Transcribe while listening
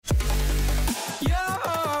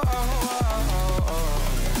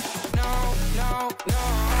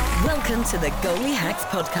Welcome to the Goalie Hacks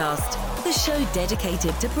Podcast, the show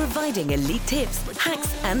dedicated to providing elite tips,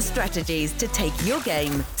 hacks, and strategies to take your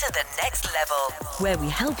game to the next level, where we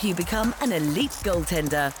help you become an elite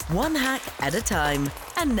goaltender, one hack at a time.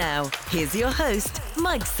 And now, here's your host,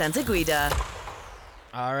 Mike Santaguida.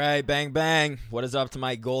 All right, bang, bang. What is up to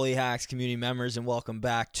my Goalie Hacks community members, and welcome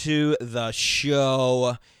back to the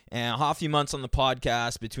show. And a few months on the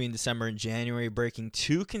podcast between December and January, breaking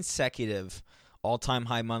 2 consecutive all-time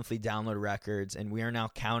high monthly download records, and we are now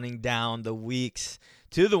counting down the weeks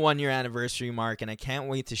to the 1-year anniversary mark, and I can't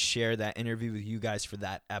wait to share that interview with you guys for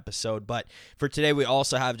that episode. But for today, we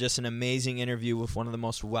also have just an amazing interview with one of the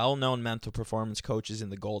most well-known mental performance coaches in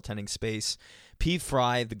the goaltending space, Pete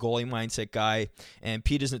Fry, the goalie mindset guy. And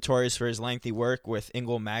Pete is notorious for his lengthy work with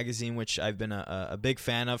Ingle Magazine, which I've been a big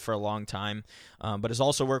fan of for a long time, but has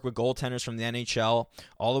also worked with goaltenders from the NHL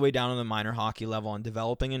all the way down to the minor hockey level on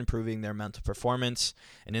developing and improving their mental performance.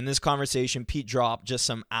 And in this conversation, Pete dropped just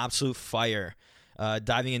some absolute fire,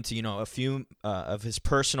 diving into a few of his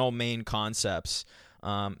personal main concepts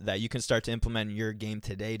that you can start to implement in your game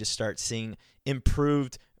today to start seeing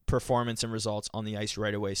improved performance and results on the ice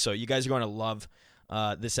right away. So you guys are going to love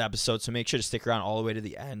this episode, so make sure to stick around all the way to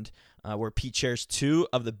the end, where Pete shares 2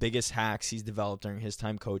 of the biggest hacks he's developed during his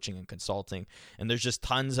time coaching and consulting. And there's just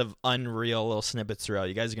tons of unreal little snippets throughout.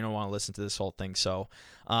 You guys are going to want to listen to this whole thing. So,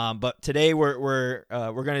 but today we're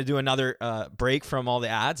going to do another break from all the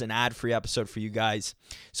ads, an ad-free episode for you guys.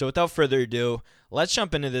 So without further ado, let's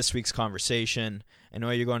jump into this week's conversation. I know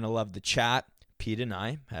you're going to love the chat Pete and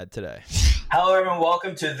I had today. Hello, everyone.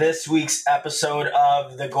 Welcome to this week's episode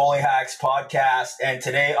of the Goalie Hacks Podcast. And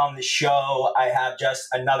today on the show, I have just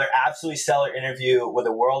another absolutely stellar interview with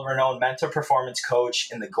a world-renowned mental performance coach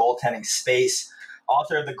in the goaltending space,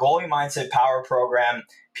 author of the Goalie Mindset Power Program,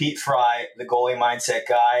 Pete Fry, the goalie mindset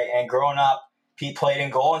guy. And growing up, Pete played in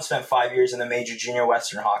goal and spent 5 years in the Major Junior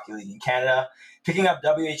Western Hockey League in Canada, picking up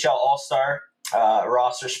WHL All-Star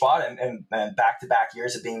roster spot and back-to-back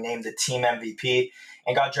years of being named the team MVP,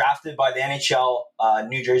 and got drafted by the NHL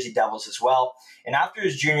New Jersey Devils as well. And after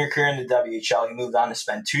his junior career in the WHL, he moved on to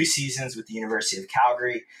spend 2 seasons with the University of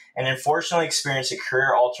Calgary, and unfortunately experienced a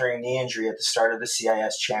career-altering knee injury at the start of the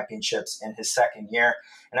CIS Championships in his second year.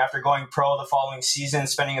 And after going pro the following season,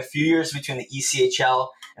 spending a few years between the ECHL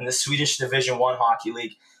and the Swedish Division I Hockey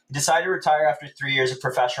League, he decided to retire after 3 years of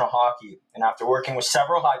professional hockey. And after working with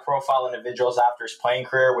several high-profile individuals after his playing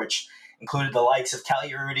career, which included the likes of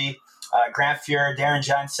Kelly Rudy, Grant Fuhr, Darren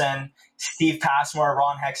Jensen, Steve Passmore,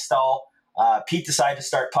 Ron Hextall, Pete decided to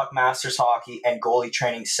start Puck Masters Hockey and goalie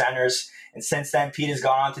training centers. And since then, Pete has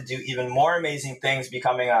gone on to do even more amazing things,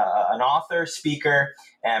 becoming an author, speaker,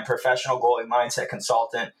 and professional goalie mindset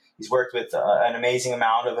consultant. He's worked with an amazing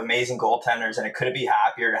amount of amazing goaltenders, and I couldn't be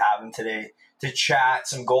happier to have him today to chat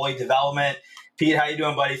some goalie development. Pete, how you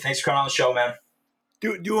doing, buddy? Thanks for coming on the show, man.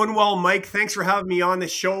 Doing well, Mike. Thanks for having me on the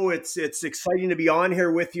show. It's exciting to be on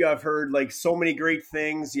here with you. I've heard so many great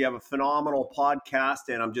things. You have a phenomenal podcast,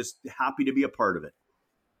 and I'm just happy to be a part of it.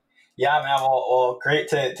 Yeah, man. Well, great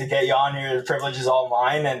to get you on here. The privilege is all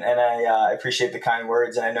mine, and I appreciate the kind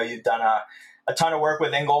words. And I know you've done a ton of work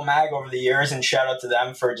with Ingle Mag over the years, and shout out to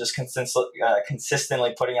them for just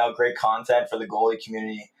consistently putting out great content for the goalie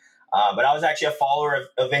community. But I was actually a follower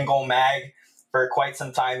of Ingle Mag for quite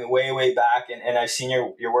some time, way back, and I've seen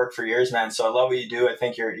your work for years, man. So I love what you do. I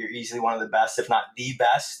think you're easily one of the best, if not the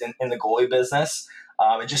best, in the goalie business.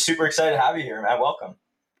 And just super excited to have you here, man. Welcome.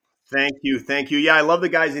 Thank you. Yeah, I love the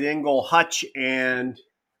guys at Ingle. Hutch and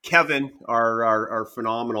Kevin are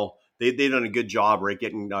phenomenal. They've done a good job, right,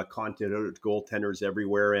 getting content out to goaltenders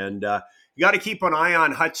everywhere. And you got to keep an eye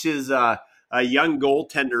on Hutch's a young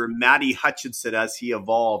goaltender, Matty Hutchinson, as he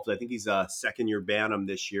evolves. I think he's a second-year Bantam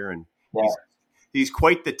this year, and he's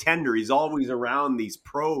quite the tender. He's always around these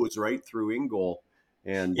pros, right, through Ingle.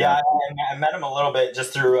 And I met him a little bit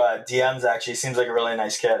just through DMs, actually. He seems like a really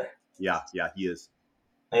nice kid. Yeah, he is.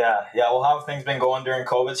 Yeah. Well, how have things been going during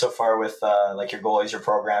COVID so far with your goalies, your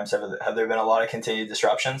programs? Have there been a lot of continued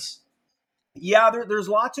disruptions? Yeah, there's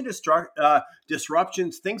lots of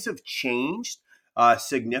disruptions. Things have changed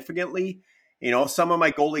significantly. Some of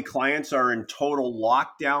my goalie clients are in total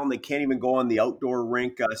lockdown. They can't even go on the outdoor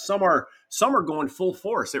rink. Some are going full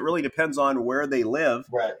force. It really depends on where they live.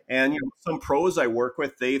 Right. And some pros I work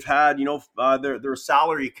with, they've had their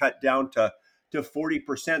salary cut down to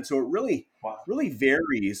 40%. So it really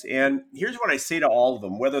varies. And here's what I say to all of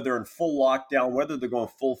them: whether they're in full lockdown, whether they're going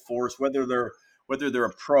full force, whether they're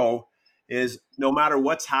a pro, is no matter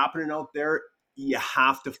what's happening out there, you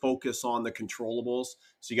have to focus on the controllables.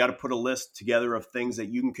 So you got to put a list together of things that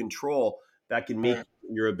you can control. that can make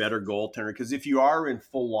you're a better goaltender. Because if you are in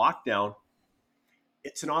full lockdown,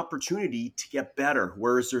 it's an opportunity to get better.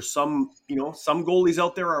 Whereas there's some goalies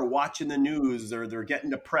out there are watching the news, they're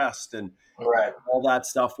getting depressed and Right. all that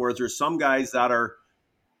stuff. Whereas there's some guys that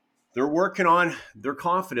they're working on their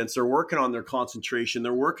confidence, they're working on their concentration,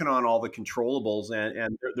 they're working on all the controllables,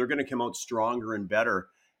 and they're going to come out stronger and better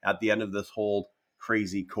at the end of this whole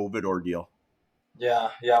crazy COVID ordeal. Yeah.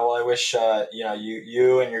 Well, I wish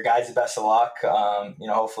you and your guys the best of luck.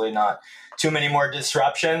 Hopefully not too many more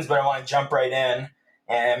disruptions. But I want to jump right in,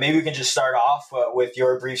 and maybe we can just start off with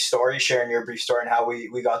your brief story, sharing your brief story and how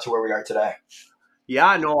we got to where we are today.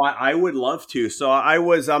 Yeah, no, I would love to. So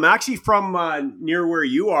I'm actually from near where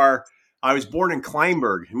you are. I was born in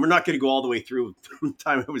Kleinburg, and we're not going to go all the way through from the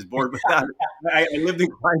time I was born, but I lived in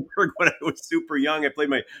Kleinburg when I was super young. I played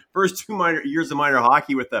my first 2 years of minor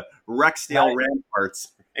hockey with the Rexdale Ramparts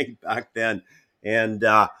right back then. And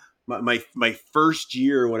my first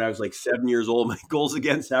year when I was like 7 years old, my goals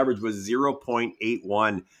against average was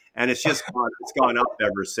 0.81, and it's gone up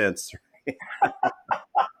ever since.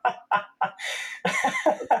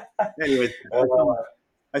 Anyway,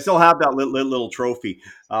 I still have that little trophy.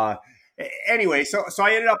 Anyway, so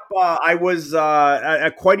I ended up, I was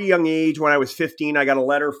at quite a young age. When I was 15, I got a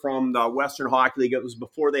letter from the Western Hockey League. It was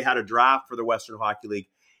before they had a draft for the Western Hockey League.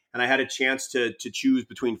 And I had a chance to choose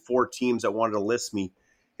between 4 teams that wanted to list me.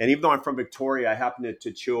 And even though I'm from Victoria, I happened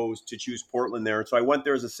to choose Portland there. And so I went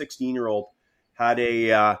there as a 16-year-old, had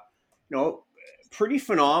a, pretty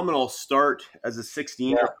phenomenal start as a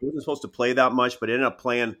 16-year-old. I wasn't supposed to play that much, but ended up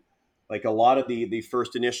playing like a lot of the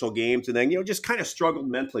first initial games, and then just kind of struggled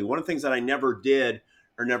mentally. One of the things that I never did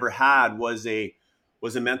or never had was a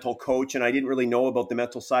mental coach, and I didn't really know about the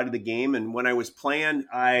mental side of the game. And when I was playing,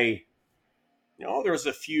 there was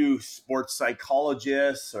a few sports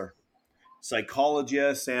psychologists,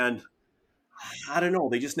 and I don't know,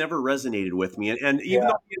 they just never resonated with me. And even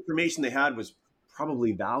though the information they had was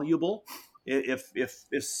probably valuable, if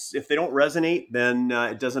they don't resonate, then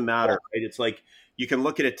it doesn't matter. Right? It's like, you can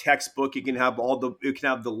look at a textbook, it can have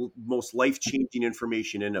the most life-changing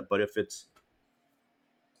information in it, but if it's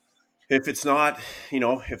not,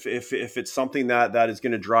 if it's something that is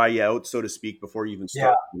going to dry you out, so to speak, before you even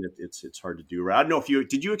start, it's hard to do. Right? I don't know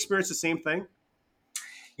did you experience the same thing?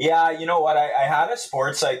 Yeah, you know what? I had a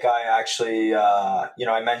sports psych guy actually. I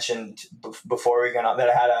mentioned before we got on that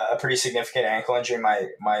I had a pretty significant ankle injury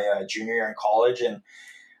my junior year in college, and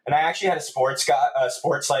I actually had a sports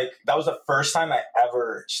psych. That was the first time I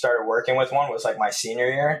ever started working with one. Was like my senior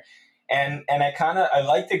year, and I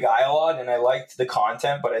liked the guy a lot, and I liked the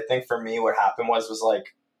content. But I think for me, what happened was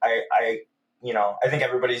like I think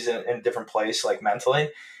everybody's in a different place, like mentally.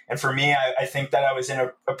 And for me, I think that I was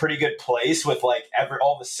in a pretty good place with like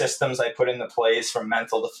all the systems I put into place from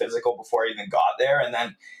mental to physical before I even got there. And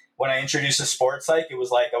then when I introduced a sports psych, it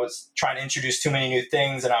was like I was trying to introduce too many new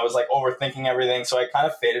things, and I was like overthinking everything. So I kind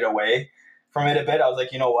of faded away from it a bit. I was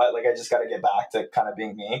like, you know what, like I just got to get back to kind of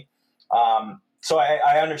being me. So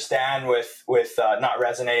I understand with not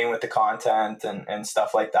resonating with the content and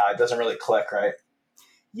stuff like that. It doesn't really click, right?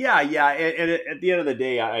 Yeah. And at the end of the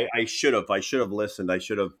day, I should have listened.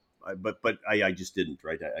 But I just didn't,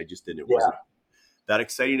 right? I just didn't. It wasn't that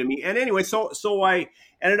exciting to me. And anyway, so I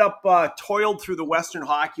ended up toiled through the Western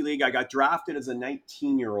Hockey League. I got drafted as a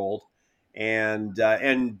 19-year-old, and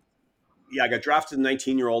I got drafted as a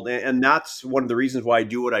 19-year-old, and that's one of the reasons why I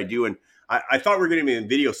do what I do. And I thought we were going to be in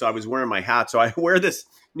video, so I was wearing my hat. So I wear this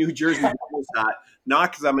New Jersey Devils hat,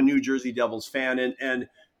 not because I'm a New Jersey Devils fan, and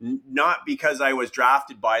not because I was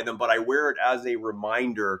drafted by them, but I wear it as a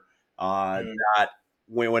reminder that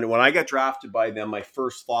when I got drafted by them, my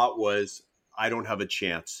first thought was, I don't have a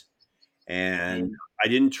chance. And I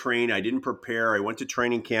didn't train. I didn't prepare. I went to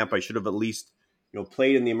training camp. I should have at least,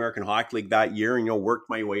 played in the American Hockey League that year and, worked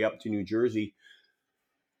my way up to New Jersey.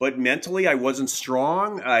 But mentally, I wasn't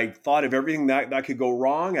strong. I thought of everything that could go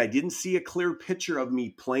wrong. I didn't see a clear picture of me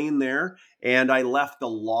playing there. And I left a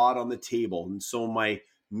lot on the table. And so my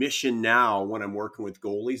mission now when I'm working with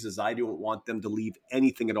goalies is I don't want them to leave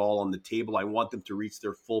anything at all on the table. I want them to reach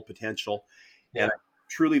their full potential. Yeah. And I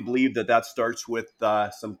truly believe that starts with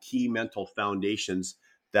some key mental foundations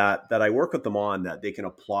that I work with them on, that they can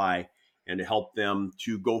apply and to help them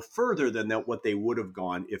to go further than what they would have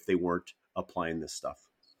gone if they weren't applying this stuff.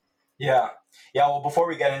 Yeah. Well, before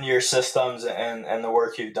we get into your systems and the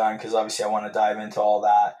work you've done, because obviously I want to dive into all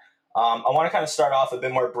that, I want to kind of start off a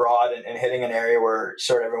bit more broad and hitting an area where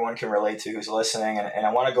sort of everyone can relate to who's listening. And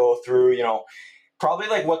I want to go through, probably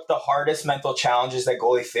like what the hardest mental challenges that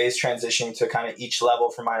goalie face transitioning to kind of each level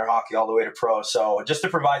from minor hockey all the way to pro. So just to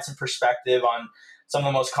provide some perspective on some of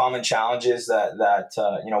the most common challenges that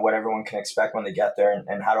what everyone can expect when they get there,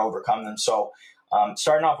 and how to overcome them. So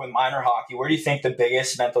starting off with minor hockey, where do you think the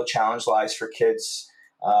biggest mental challenge lies for kids,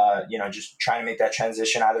 just trying to make that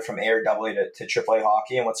transition either from A or AA to AAA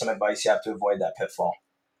hockey, and what's some advice you have to avoid that pitfall?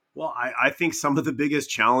 Well, I think some of the biggest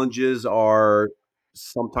challenges are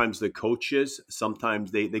sometimes the coaches,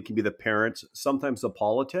 sometimes they can be the parents, sometimes the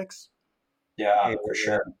politics. Yeah, And, for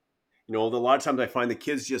sure. a lot of times I find the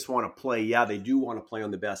kids just want to play. Yeah, they do want to play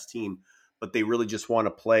on the best team, but they really just want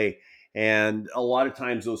to play. And a lot of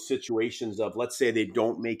times those situations of, let's say they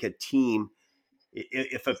don't make a team,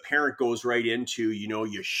 if a parent goes right into,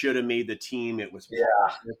 you should have made the team, it was Yeah.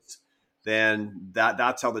 politics, then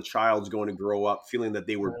that's how the child's going to grow up, feeling that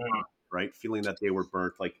they were burnt, right? Feeling that they were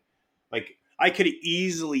burnt. Like I could have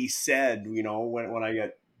easily said, when I got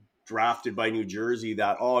drafted by New Jersey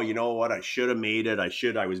that, oh, you know what, I should have made it.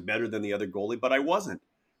 I was better than the other goalie, but I wasn't,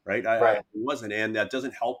 right? I wasn't. And that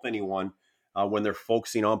doesn't help anyone when they're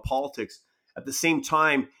focusing on politics. At the same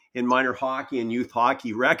time, in minor hockey and youth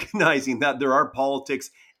hockey, recognizing that there are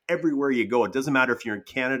politics everywhere you go. It doesn't matter if you're in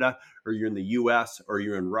Canada or you're in the US or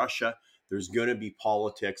you're in Russia, there's going to be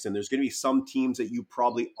politics, and there's going to be some teams that you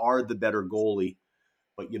probably are the better goalie,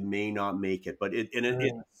 but you may not make it. But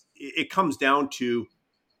it comes down to,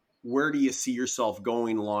 where do you see yourself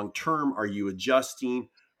going long term? Are you adjusting?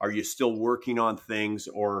 Are you still working on things?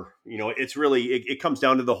 Or, it's really, it comes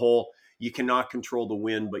down to the whole, you cannot control the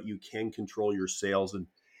wind, but you can control your sails.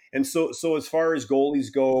 And so as far as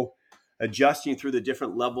goalies go, adjusting through the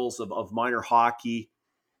different levels of minor hockey,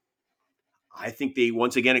 I think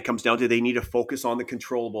once again, it comes down to, they need to focus on the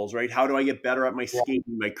controllables, right? How do I get better at my skating,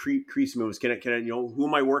 my crease moves? Can I, who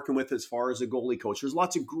am I working with as far as a goalie coach? There's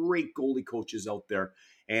lots of great goalie coaches out there.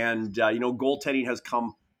 And, goaltending has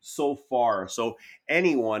come so far. So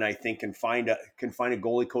anyone, I think, can find a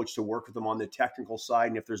goalie coach to work with them on the technical side.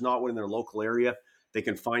 And if there's not one in their local area, they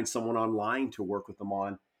can find someone online to work with them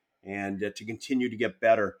on, and to continue to get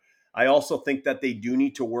better. I also think that they do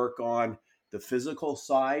need to work on the physical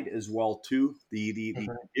side as well too, the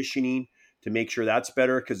conditioning, to make sure that's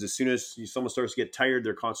better, because as soon as someone starts to get tired,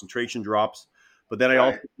 their concentration drops. But then I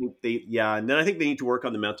also think and then I think they need to work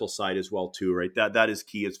on the mental side as well too, right? That is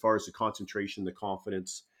key as far as the concentration, the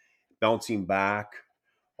confidence, bouncing back,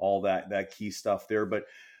 all that key stuff there. But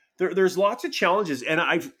there's lots of challenges, and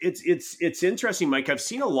it's interesting, Mike. I've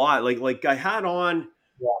seen a lot. Like I had on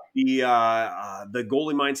the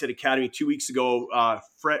Goalie Mindset Academy 2 weeks ago,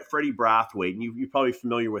 Freddie Brathwaite, and you're probably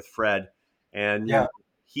familiar with Fred. And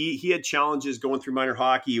he had challenges going through minor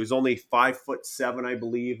hockey. He was only 5'7", I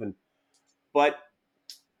believe, but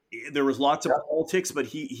there was lots of politics. But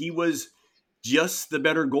he was just the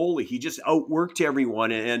better goalie. He just outworked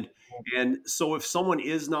everyone. And so if someone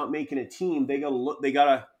is not making a team, they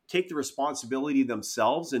gotta take the responsibility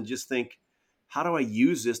themselves and just think, how do I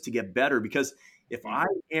use this to get better? Because if I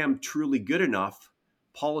am truly good enough,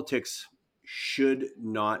 politics should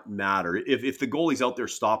not matter. If the goalie's out there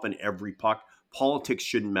stopping every puck, politics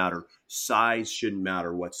shouldn't matter. Size shouldn't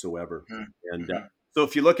matter whatsoever. And so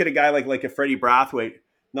if you look at a guy like a Freddie Brathwaite,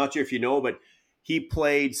 not sure if you know, but he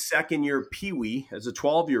played second year Pee Wee as a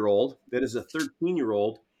 12-year-old. Then as a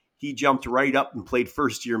 13-year-old, he jumped right up and played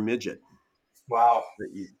first year midget. Wow.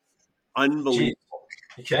 Unbelievable.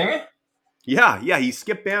 Jeez. You kidding me? Yeah. He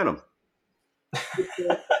skipped Bantam.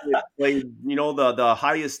 Played, the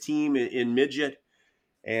highest team in midget.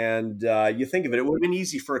 And you think of it, it would have been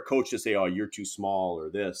easy for a coach to say, oh, you're too small, or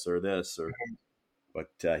this.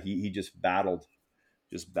 But he just battled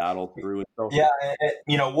through it. So,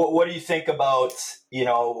 what do you think about,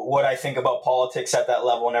 what I think about politics at that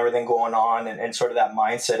level and everything going on, and sort of that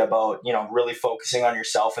mindset about, really focusing on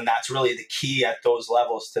yourself. And that's really the key at those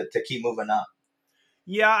levels to keep moving up.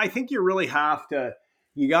 Yeah, I think you really have to,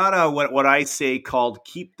 you gotta, what I say called,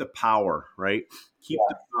 keep the power, right? Keep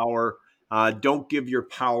the power. Don't give your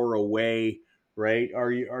power away, right?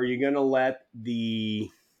 Are you going to let the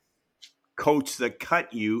coach that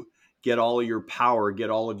cut you get all of your power, get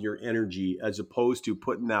all of your energy, as opposed to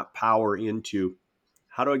putting that power into,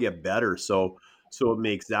 how do I get better? So it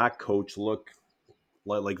makes that coach look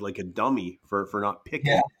like a dummy for not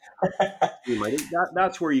picking. I think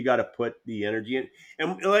that's where you got to put the energy in.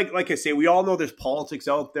 And like I say, we all know there's politics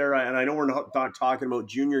out there, and I know we're not talking about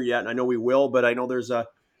junior yet, and I know we will, but I know there's a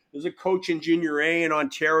coach in junior A in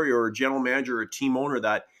Ontario, or a general manager or a team owner,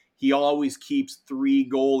 that he always keeps 3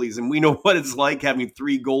 goalies, and we know what it's like having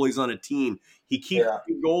 3 goalies on a team. He keeps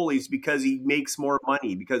 3 goalies because he makes more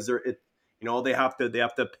money, because they have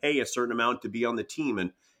to pay a certain amount to be on the team,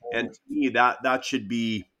 and to me that should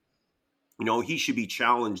be, he should be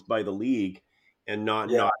challenged by the league, and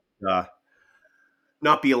not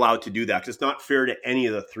not be allowed to do that because it's not fair to any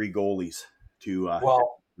of the three goalies to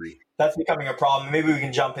Well, three. that's becoming a problem. Maybe we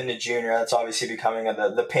can jump into junior. That's obviously becoming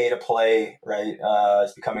the pay to play, right?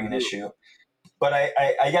 It's becoming an issue. But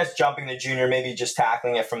I guess jumping to junior, maybe just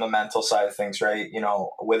tackling it from the mental side of things, right?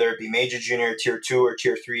 Whether it be major junior, tier 2 or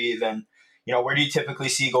tier 3, even, where do you typically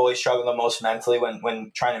see goalies struggle the most mentally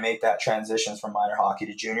when trying to make that transition from minor hockey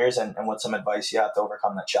to juniors, and what's some advice you have to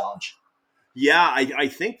overcome that challenge? Yeah, I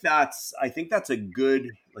think that's a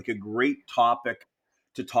great topic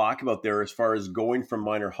to talk about there as far as going from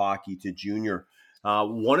minor hockey to junior.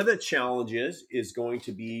 One of the challenges is going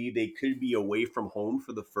to be they could be away from home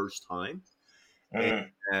for the first time.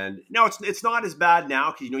 And no, it's not as bad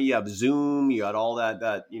now because you have Zoom, you got all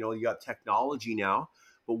that you got technology now.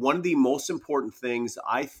 But one of the most important things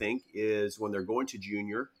I think is when they're going to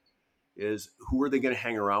junior is who are they going to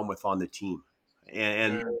hang around with on the team,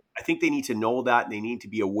 and I think they need to know that and they need to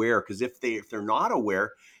be aware because if they're not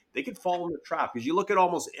aware, they could fall in the trap. Because you look at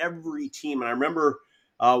almost every team, and I remember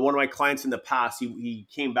one of my clients in the past, he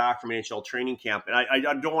came back from NHL training camp, and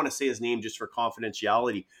I don't want to say his name just for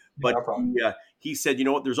confidentiality, but he said,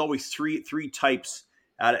 there's always three types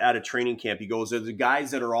at a training camp. He goes, there's the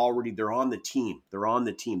guys that are they're on the team.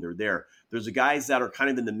 They're there. There's the guys that are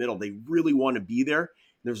kind of in the middle. They really want to be there.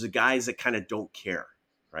 There's the guys that kind of don't care,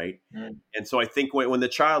 right? And so I think when the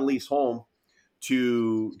child leaves home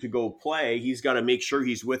to go play, he's got to make sure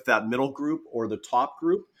he's with that middle group or the top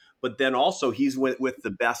group, but then also he's with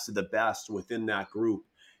the best of the best within that group.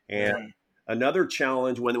 And another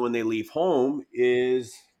challenge when they leave home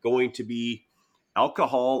is going to be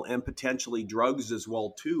alcohol and potentially drugs as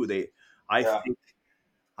well too.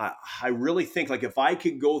 I really think like if I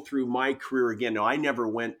could go through my career again, now I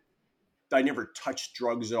never touched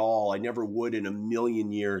drugs at all. I never would in a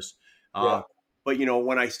million years. But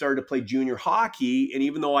when I started to play junior hockey, and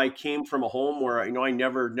even though I came from a home where I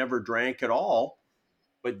never drank at all,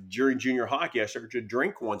 but during junior hockey I started to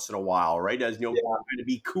drink once in a while, right? As trying to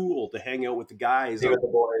be cool, to hang out with the guys, with the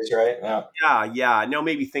boys, right? Yeah. Now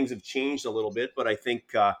maybe things have changed a little bit, but I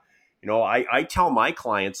think I tell my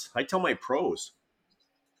clients, I tell my pros,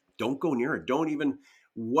 don't go near it. Don't even.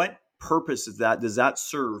 What purpose does that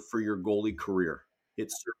serve for your goalie career?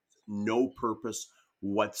 It serves no purpose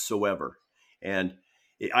whatsoever. And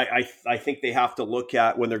I think they have to look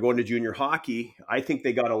at when they're going to junior hockey. I think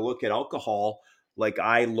they got to look at alcohol like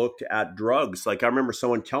I looked at drugs. Like I remember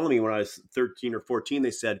someone telling me when I was 13 or 14,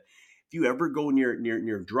 they said, if you ever go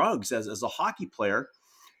near drugs as a hockey player,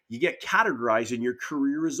 you get categorized and your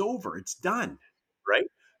career is over. It's done, right?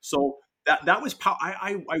 So that was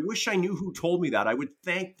I wish I knew who told me that. I would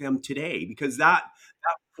thank them today because that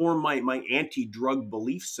formed my anti-drug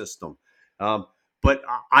belief system. But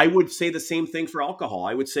I would say the same thing for alcohol.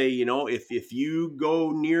 I would say, if you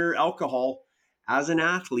go near alcohol as an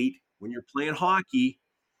athlete when you're playing hockey,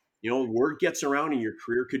 word gets around and your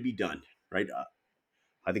career could be done, right?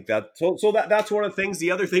 I think that's one of the things.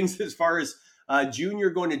 The other things as far as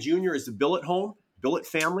junior going to junior is the billet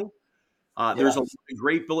family. There's a lot of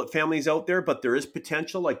great billet families out there, but there is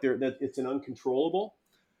potential that it's an uncontrollable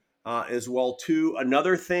as well too.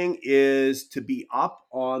 Another thing is to be up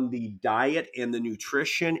on the diet and the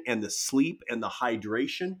nutrition and the sleep and the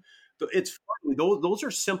hydration. It's funny, those are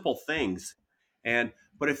simple things,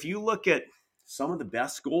 but if you look at some of the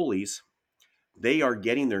best goalies, they are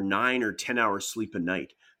getting their 9 or 10 hours sleep a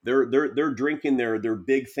night. They're drinking their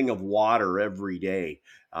big thing of water every day.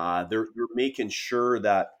 They're making sure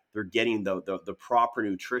that they're getting the proper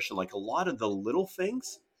nutrition, like a lot of the little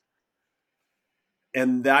things.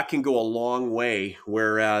 And that can go a long way.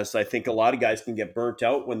 Whereas I think a lot of guys can get burnt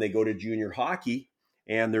out when they go to junior hockey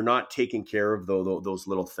and they're not taking care of those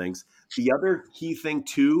little things. The other key thing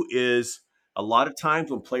too is a lot of times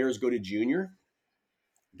when players go to junior,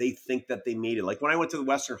 they think that they made it. Like when I went to the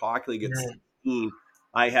Western Hockey League at 16,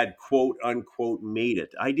 I had quote unquote made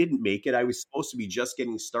it. I didn't make it. I was supposed to be just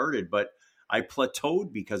getting started, but I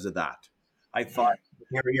plateaued because of that. I thought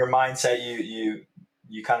your mindset,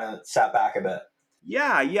 you kind of sat back a bit.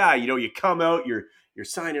 Yeah. You come out, you're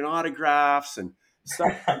signing autographs and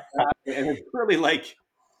stuff like that. And it's really like, if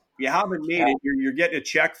you haven't made it, you're getting a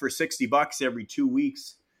check for $60 every 2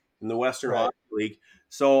 weeks in the Western Hockey League.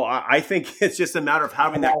 So I think it's just a matter of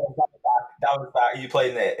having that. That was back. You played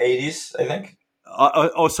in the 80s, I think.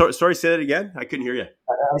 Sorry. Say that again. I couldn't hear you.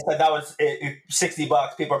 I said that was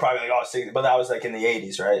 $60. People are probably like, oh, 60, but that was like in the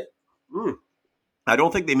 80s, right? I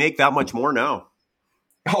don't think they make that much more now.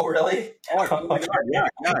 Oh, really? Yeah.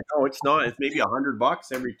 No, it's not. It's maybe $100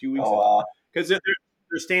 every 2 weeks. Oh, wow. Because they're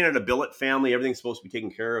staying at a billet family. Everything's supposed to be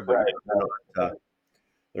taken care of. But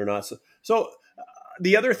they're not. So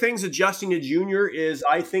The other things adjusting to junior is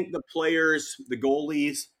I think the players, the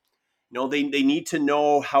goalies, they need to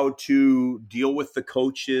know how to deal with the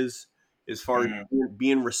coaches as far as Mhm.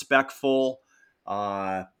 being respectful.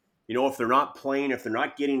 If they're not playing, if they're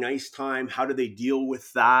not getting ice time, how do they deal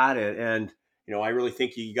with that? And I really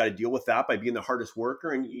think you got to deal with that by being the hardest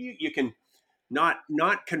worker. And you can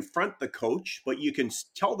not confront the coach, but you can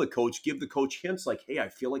tell the coach, give the coach hints like, hey, I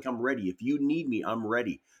feel like I'm ready. If you need me, I'm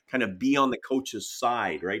ready. Kind of be on the coach's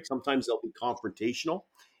side, right? Sometimes they'll be confrontational,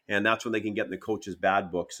 and that's when they can get in the coach's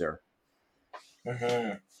bad books there.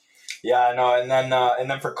 Mhm. Yeah, no, and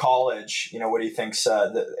then for college, what do you think's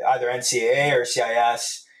either NCAA or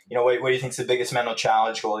CIS? What do you think's the biggest mental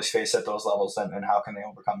challenge goalies face at those levels, and how can they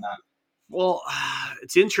overcome that? Well,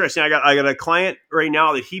 it's interesting. I got a client right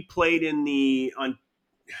now that he played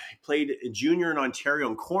played junior in Ontario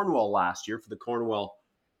and Cornwall last year for the Cornwall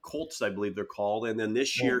Colts, I believe they're called, and then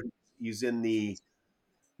this year he's in the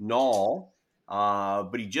Null,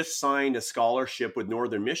 but he just signed a scholarship with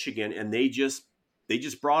Northern Michigan, and they just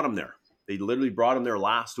brought him there. They literally brought him there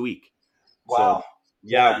last week. So Wow.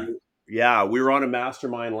 yeah, we were on a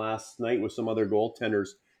mastermind last night with some other goaltenders,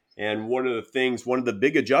 and one of the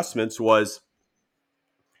big adjustments was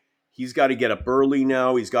he's got to get up early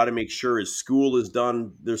now. He's got to make sure his school is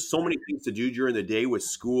done. There's so many things to do during the day with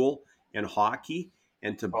school and hockey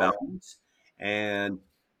and to Oh, balance, and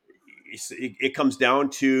it comes down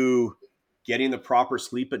to getting the proper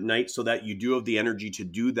sleep at night so that you do have the energy to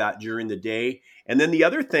do that during the day. And then the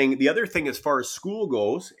other thing as far as school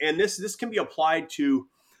goes, and this can be applied to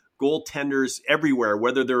goaltenders everywhere,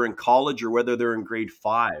 whether they're in college or whether they're in grade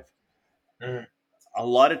 5. yeah. A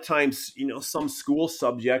lot of times, some school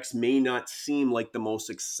subjects may not seem like the most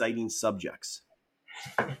exciting subjects.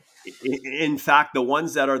 In fact, the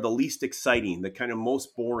ones that are the least exciting, the kind of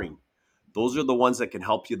most boring, those are the ones that can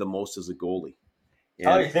help you the most as a goalie.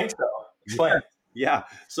 Oh, And you think so? Explain. yeah.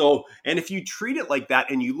 So, and if you treat it like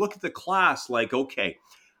that and you look at the class like, okay,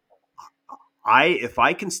 if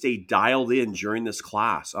I can stay dialed in during this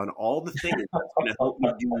class on all the things that's going to help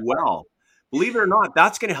me do well, believe it or not,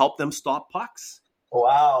 that's going to help them stop pucks.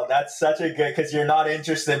 Wow, that's such a good, because you're not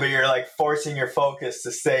interested, but you're like forcing your focus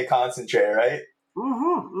to stay concentrated, right?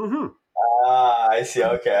 Mm-hmm, mm-hmm. Ah, I see.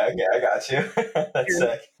 Okay, I got you. That's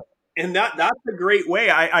sick. And that's a great way.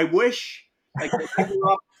 I wish, like, when I grew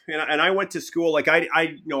up and I went to school, like I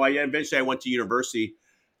eventually I went to university,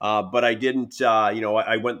 but I didn't,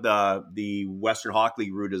 I went the Western Hockey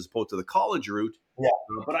League route as opposed to the college route. Yeah.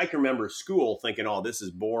 But I can remember school thinking, oh, this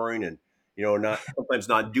is boring, and sometimes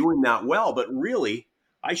not doing that well. But really,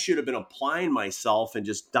 I should have been applying myself and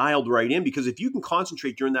just dialed right in, because if you can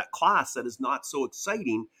concentrate during that class that is not so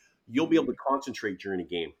exciting, you'll be able to concentrate during a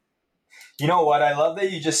game. You know what? I love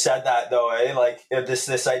that you just said that, though. Like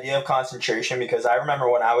this idea of concentration, because I remember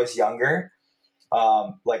when I was younger,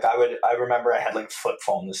 I remember I had like a flip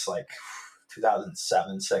phone, this like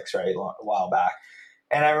 2007, 6, right, a while back.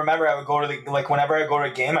 And I remember I would go to whenever I go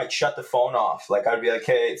to a game, I'd shut the phone off. Like I'd be like,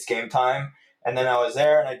 hey, it's game time. And then I was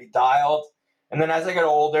there and I'd be dialed. And then as I got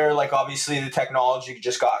older, like obviously the technology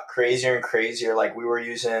just got crazier and crazier. Like we're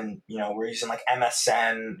using like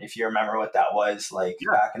MSN, if you remember what that was, like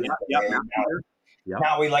back in the day.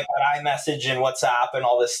 Now we like got iMessage and WhatsApp and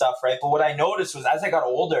all this stuff, right? But what I noticed was as I got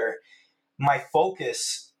older, my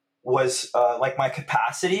focus was like my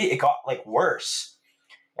capacity, it got like worse.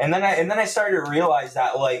 And then I started to realize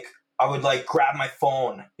that like I would like grab my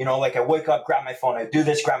phone, like I wake up, grab my phone, I do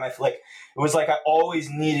this, grab my like it was like I always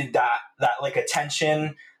needed that like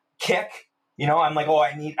attention kick. I'm like, oh,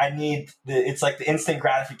 I need it's like the instant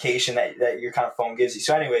gratification that your kind of phone gives you.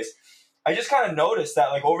 So anyways, I just kind of noticed that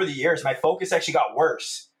like over the years, my focus actually got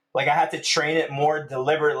worse. Like I had to train it more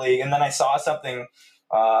deliberately. And then I saw something,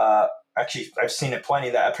 actually, I've seen it plenty,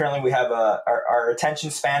 that apparently we have our attention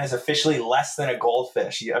span is officially less than a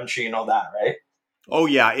goldfish. I'm sure you know that, right? Oh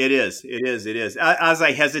yeah, it is. It is. It is. As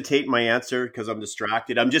I hesitate my answer because I'm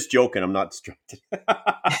distracted. I'm just joking. I'm not distracted.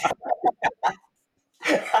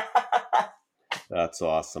 That's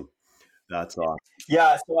awesome. That's awesome.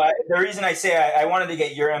 Yeah. So the reason I say I wanted to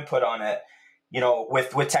get your input on it,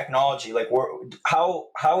 with technology, like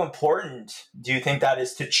how important do you think that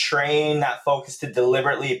is to train that focus, to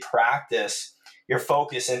deliberately practice your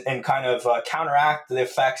focus and kind of counteract the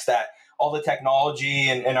effects that all the technology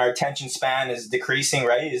and our attention span is decreasing,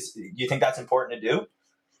 right? Do you think that's important to do?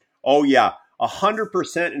 Oh yeah,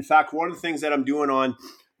 100%. In fact, one of the things that I'm doing on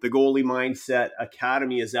the Goalie Mindset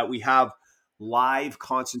Academy is that we have live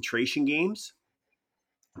concentration games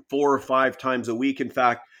 4 or 5 times a week. In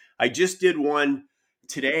fact, I just did one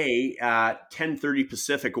today at 10:30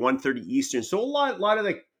 Pacific, 1:30 Eastern. So a lot of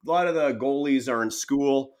the the goalies are in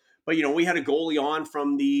school, but we had a goalie on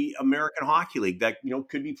from the American Hockey League that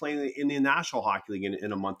could be playing in the National Hockey League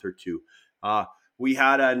in a month or two. We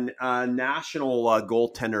had a national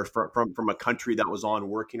goaltender from a country that was on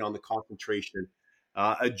working on the concentration,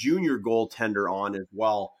 a junior goaltender on as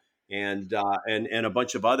well, and a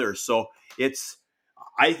bunch of others. So it's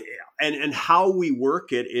and how we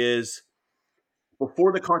work it is,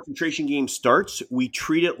 before the concentration game starts, we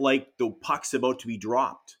treat it like the puck's about to be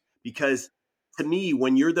dropped. Because to me,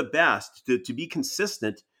 when you're the best, to be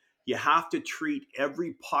consistent, you have to treat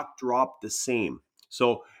every puck drop the same.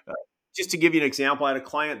 So just to give you an example, I had a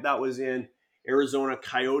client that was in Arizona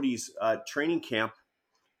Coyotes training camp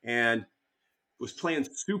and was playing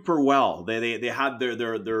super well. They had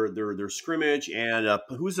their scrimmage, and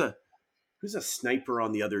who's a sniper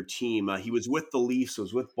on the other team? He was with the Leafs,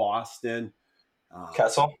 was with Boston.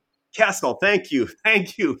 Kessel. Thank you,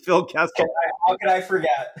 Phil Kessel. How could I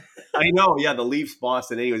forget? I know, yeah, the Leafs,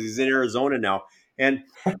 Boston. Anyways, he's in Arizona now, and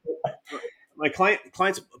my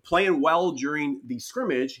client's playing well during the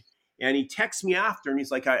scrimmage, and he texts me after, and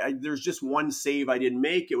he's like, "There's just one save I didn't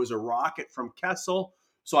make. It was a rocket from Kessel."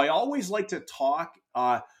 So I always like to talk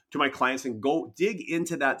to my clients and go dig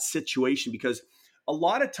into that situation, because a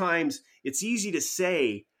lot of times it's easy to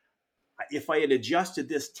say, if I had adjusted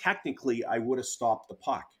this technically, I would have stopped the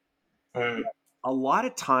puck. A lot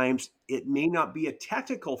of times it may not be a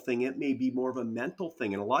technical thing. It may be more of a mental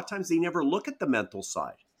thing. And a lot of times they never look at the mental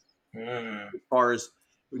side. As far as,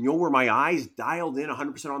 were my eyes dialed in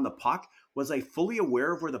 100% on the puck? Was I fully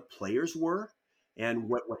aware of where the players were and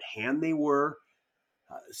what hand they were?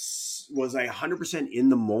 Was I 100% in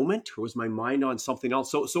the moment, or was my mind on something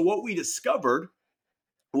else? So what we discovered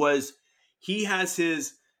was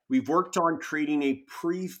we've worked on creating a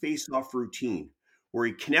pre-face-off routine where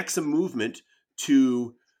he connects a movement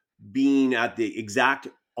to being at the exact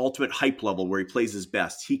ultimate hype level where he plays his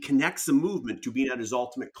best. He connects the movement to being at his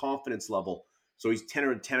ultimate confidence level. So he's 10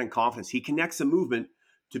 out of 10 in confidence. He connects the movement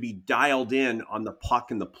to be dialed in on the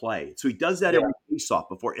puck and the play. So he does that every face-off,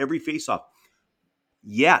 before every face-off.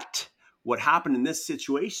 Yet, what happened in this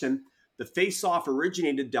situation, the face-off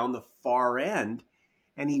originated down the far end,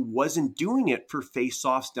 and he wasn't doing it for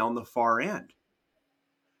face-offs down the far end.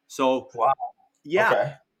 So, yeah.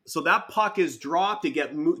 Okay. So that puck is dropped. It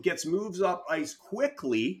gets moves up ice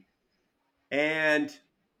quickly, and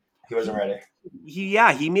he wasn't ready.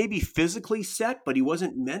 He may be physically set, but he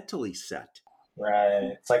wasn't mentally set.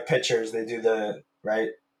 Right. It's like pitchers. They do their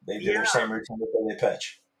same routine before they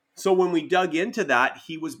pitch. So when we dug into that,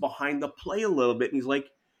 he was behind the play a little bit, and he's like,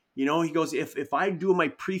 he goes, if I do my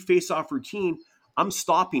pre-face-off routine, I'm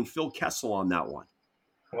stopping Phil Kessel on that one.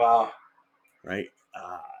 Wow. Right.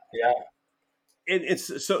 Yeah. And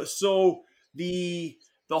it's so the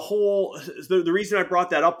reason I brought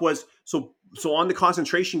that up was so on the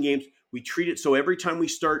concentration games, we treat it so every time we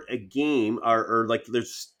start a game, or like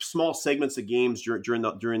there's small segments of games during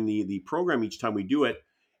the program, each time we do it,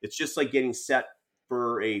 it's just like getting set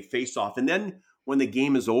for a face-off. And then when the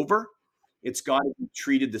game is over, it's got to be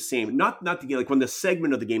treated the same. Not the game, like when the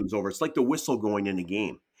segment of the game is over, it's like the whistle going in a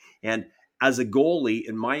game. And as a goalie,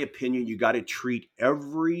 in my opinion, you got to treat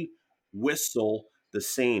every whistle the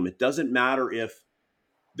same. It doesn't matter if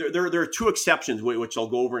there are two exceptions, which I'll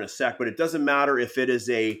go over in a sec, but it doesn't matter if it is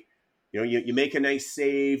you make a nice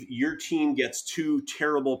save, your team gets two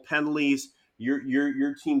terrible penalties,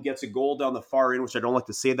 your team gets a goal down the far end, which I don't like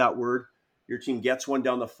to say that word. Your team gets one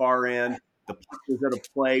down the far end, the puck is out of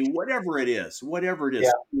play, whatever it is,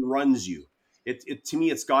 it runs you. It to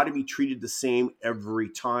me, it's got to be treated the same every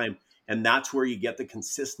time. And that's where you get the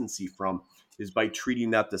consistency from, is by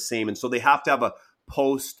treating that the same. And so they have to have a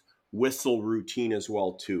post-whistle routine as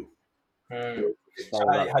well, too. So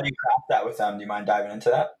how do you craft that with them? Do you mind diving into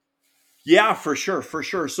that? Yeah, for sure.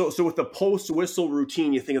 So with the post-whistle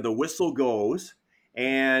routine, you think of the whistle goes,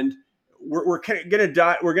 and we're going to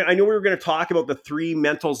die. I know we were going to talk about the 3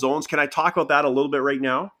 mental zones. Can I talk about that a little bit right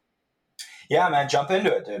now? Yeah, man, jump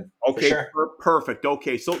into it, dude. Okay, for sure. Perfect.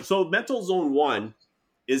 Okay, so mental zone 1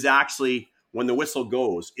 is actually when the whistle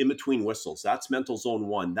goes, in between whistles. That's mental zone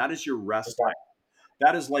 1. That is your rest time.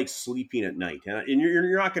 That is like sleeping at night. And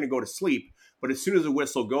you're not going to go to sleep, but as soon as the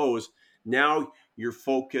whistle goes, now you're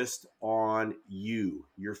focused on you.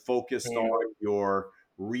 You're focused on your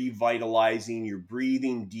revitalizing, you're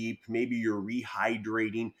breathing deep, maybe you're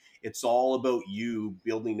rehydrating. It's all about you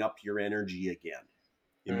building up your energy again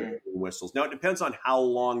in between whistles. Now, it depends on how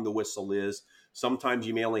long the whistle is. Sometimes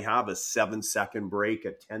you may only have a 7-second break,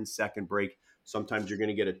 a 10-second break. Sometimes you're going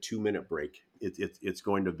to get a 2-minute break. It's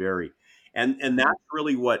going to vary. And that's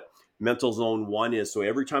really what mental zone 1 is. So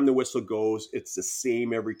every time the whistle goes, it's the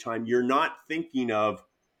same every time. You're not thinking of,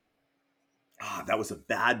 that was a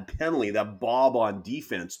bad penalty that Bob on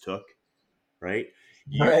defense took, right?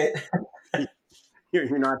 Right.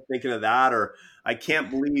 You're not thinking of that, or I can't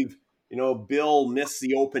believe, Bill missed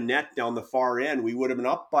the open net down the far end. We would have been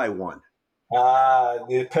up by 1.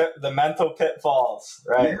 The mental pitfalls,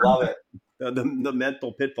 right? Yeah. Love it. The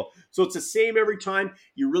mental pitfall. So it's the same every time.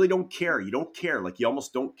 You really don't care. You don't care. Like, you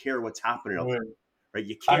almost don't care what's happening out there, right?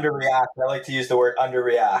 You can't underreact. I like to use the word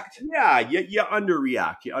underreact. Yeah, you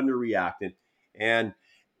underreact. You underreact. And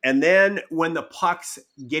then when the puck's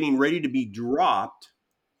getting ready to be dropped,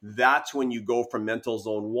 that's when you go from mental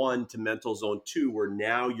zone 1 to mental zone 2, where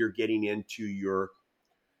now you're getting into your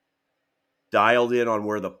dialed in on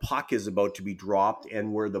where the puck is about to be dropped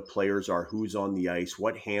and where the players are, who's on the ice,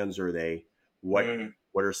 what hands are they, what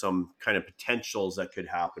are some kind of potentials that could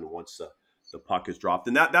happen once the puck is dropped.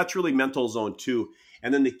 And that's really mental zone 2.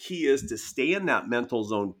 And then the key is to stay in that mental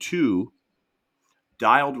zone 2,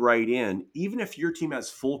 dialed right in. Even if your team has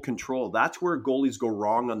full control, that's where goalies go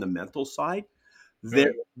wrong on the mental side.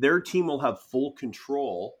 Their team will have full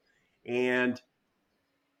control, and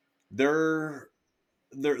they're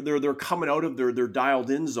coming out of their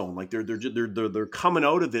dialed in zone, like they're coming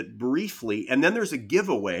out of it briefly, and then there's a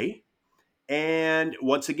giveaway, and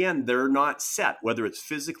once again they're not set, whether it's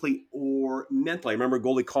physically or mentally. I remember a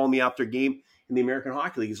goalie calling me after a game in the American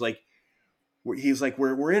Hockey League. He's like,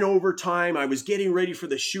 we're in overtime. I was getting ready for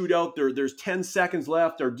the shootout. There's 10 seconds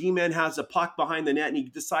left. Our D-man has a puck behind the net, and he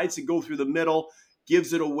decides to go through the middle,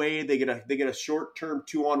 gives it away. They get a short-term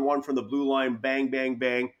 2-on-1 from the blue line. Bang, bang,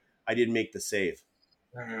 bang. I didn't make the save.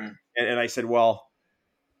 And I said, well,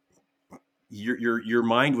 your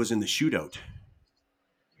mind was in the shootout.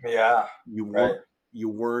 Yeah. You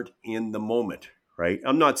weren't in the moment, right?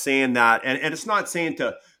 I'm not saying that, and it's not saying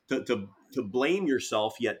to blame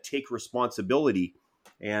yourself, yet take responsibility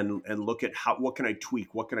and look at what can I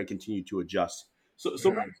tweak, what can I continue to adjust.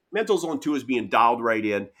 So mental zone 2 is being dialed right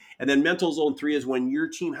in, and then mental zone 3 is when your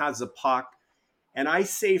team has the puck. And I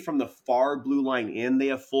say from the far blue line in, they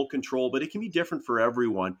have full control, but it can be different for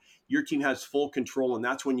everyone. Your team has full control, and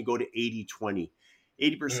that's when you go to 80-20.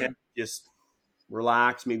 80% just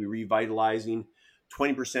relax, maybe revitalizing,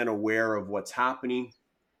 20% aware of what's happening,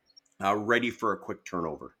 ready for a quick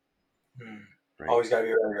turnover. Right? Always got to be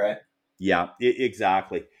ready, right? Yeah,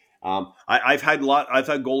 exactly. I've had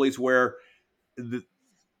goalies where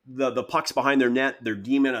the puck's behind their net, their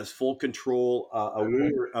D-man has full control.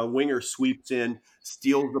 A winger sweeps in,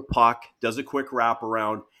 steals the puck, does a quick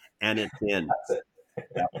wraparound, and it's in. That's it.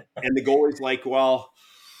 Yeah. And the goalie's like, well,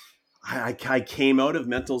 I came out of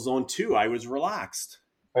mental zone 2. I was relaxed.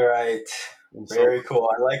 All right. Very cool.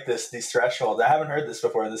 I like these thresholds. I haven't heard this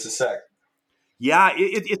before. This is sick. Yeah,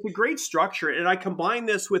 it's a great structure. And I combine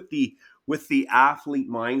this with the athlete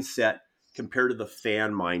mindset compared to the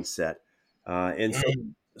fan mindset.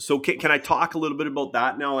 So can I talk a little bit about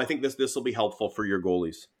that now? I think this will be helpful for your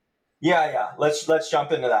goalies. Yeah. Let's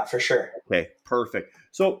jump into that for sure. Okay, perfect.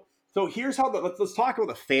 So here's how let's talk about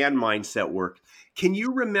the fan mindset work. Can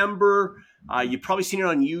you remember? You've probably seen it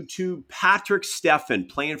on YouTube. Patrick Steffen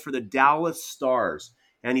playing for the Dallas Stars,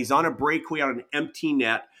 and he's on a breakaway on an empty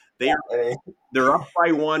net. They're up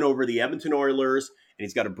by 1 over the Edmonton Oilers, and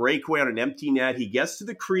he's got a breakaway on an empty net. He gets to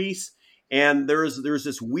the crease, and there's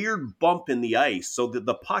this weird bump in the ice. So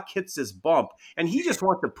the puck hits this bump, and he just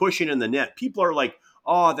wants to push it in the net. People are like,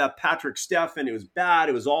 oh, that Patrick Steffen, it was bad.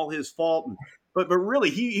 It was all his fault. But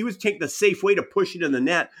really, he was taking the safe way to push it in the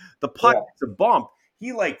net. The puck hits a bump.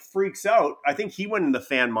 He freaks out. I think he went in the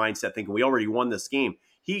fan mindset thinking we already won this game.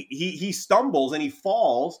 He stumbles and he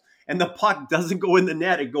falls, and the puck doesn't go in the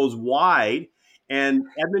net. It goes wide, and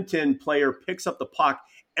Edmonton player picks up the puck.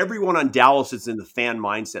 Everyone on Dallas is in the fan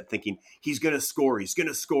mindset thinking he's going to score. He's going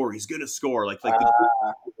to score. He's going to score.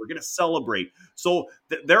 We're going to celebrate. So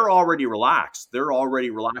they're already relaxed.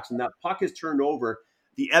 And that puck is turned over.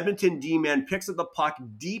 The Edmonton D-man picks up the puck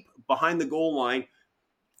deep behind the goal line,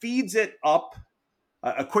 feeds it up,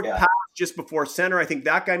 a quick pass just before center. I think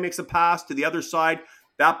that guy makes a pass to the other side.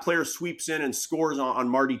 That player sweeps in and scores on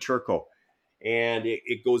Marty Turco, and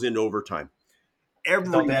it goes into overtime.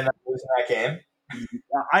 Don't they end up losing that game?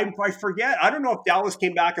 I forget. I don't know if Dallas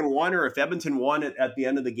came back and won or if Edmonton won at the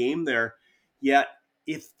end of the game there. Yet,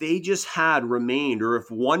 if they just had remained, or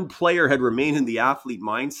if one player had remained in the athlete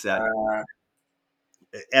mindset,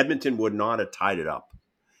 Edmonton would not have tied it up.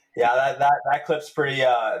 Yeah, that clip's pretty.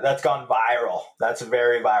 That's gone viral. That's a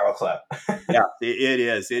very viral clip. Yeah,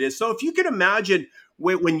 it is. So if you can imagine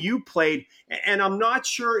when you played, and I'm not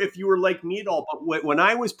sure if you were like me at all, but when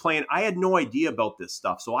I was playing, I had no idea about this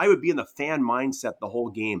stuff. So I would be in the fan mindset the whole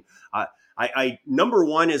game. I number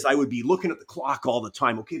one is I would be looking at the clock all the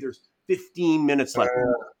time. Okay, there's 15 minutes left.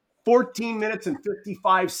 14 minutes and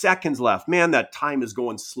 55 seconds left. Man, that time is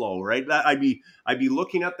going slow, right? I'd be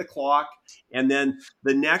looking at the clock, and then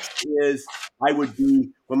the next is I would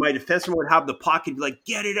be, when my defenseman would have the puck, he'd be like,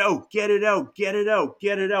 get it out, get it out, get it out,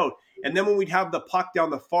 get it out. And then when we'd have the puck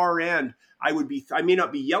down the far end, I may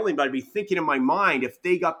not be yelling, but I'd be thinking in my mind, if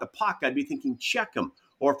they got the puck, I'd be thinking, check them.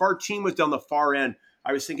 Or if our team was down the far end,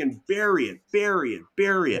 I was thinking, bury it, bury it,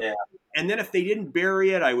 bury it. Yeah. And then if they didn't bury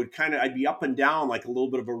it, I'd be up and down like a little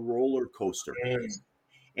bit of a roller coaster.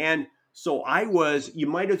 And so you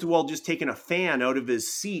might as well just taken a fan out of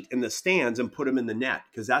his seat in the stands and put him in the net,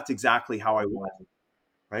 because that's exactly how I was.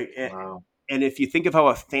 Right. And if you think of how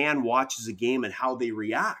a fan watches a game and how they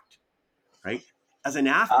react, right? As an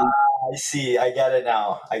athlete. I see. I get it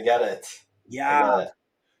now. I get it. Yeah.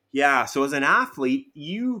 Yeah. So as an athlete,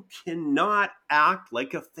 you cannot act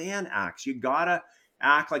like a fan acts. You got to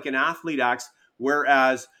act like an athlete acts.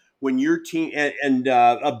 Whereas when your team and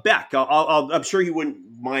Beck, I'm sure he wouldn't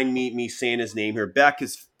mind me saying his name here. Beck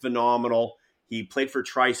is phenomenal. He played for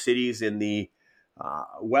Tri-Cities in the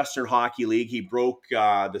Western Hockey League. He broke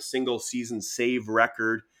the single season save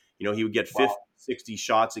record. You know, he would get 50, 60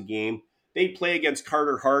 shots a game. They'd play against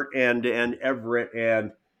Carter Hart and Everett,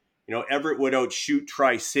 and you know, Everett would outshoot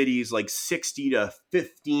Tri-Cities like 60-15,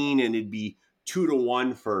 and it'd be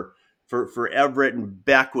 2-1 for Everett, and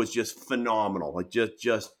Beck was just phenomenal, like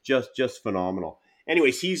just phenomenal.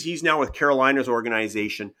 Anyways, he's now with Carolina's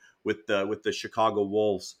organization with the Chicago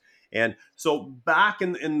Wolves. And so back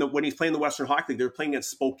in when he's playing the Western Hockey League, they were playing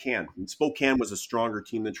against Spokane. And Spokane was a stronger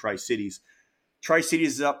team than Tri-Cities.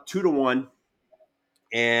 Tri-Cities is up 2-1,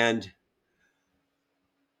 and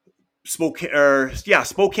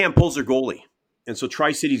Spokane pulls their goalie. And so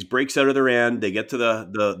Tri-Cities breaks out of their end. They get to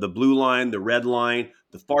the blue line, the red line,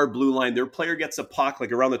 the far blue line. Their player gets a puck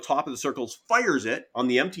like around the top of the circles, fires it on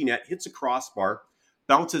the empty net, hits a crossbar,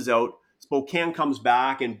 bounces out. Spokane comes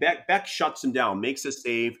back, and Beck shuts him down, makes a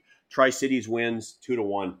save. Tri-Cities wins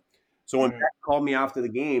 2-1. So when Beck called me after the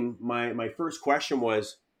game, my first question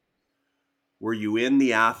was, were you in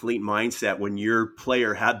the athlete mindset when your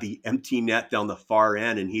player had the empty net down the far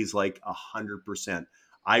end? And he's like, 100%.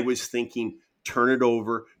 I was thinking, turn it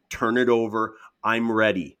over, I'm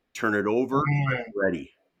ready. Turn it over, I'm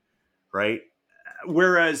ready. Right?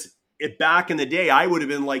 Whereas back in the day, I would have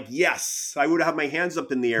been like, yes. I would have my hands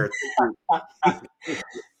up in the air.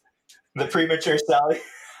 The premature Sally.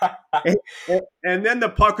 and then the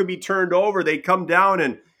puck would be turned over. They'd come down,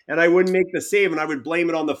 and I wouldn't make the save, and I would blame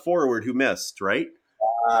it on the forward who missed, right?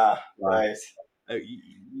 Right.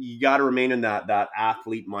 You got to remain in that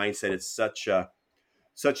athlete mindset. It's such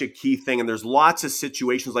a key thing. And there's lots of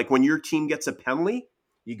situations like when your team gets a penalty,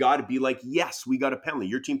 you got to be like, yes, we got a penalty.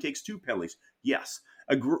 Your team takes 2 penalties. Yes.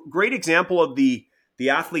 A great example of the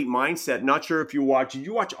athlete mindset. Not sure if did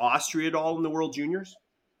you watch Austria at all in the World Juniors?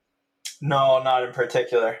 No, not in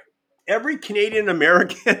particular. Every Canadian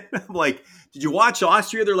American, I'm like, did you watch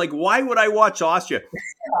Austria? They're like, why would I watch Austria?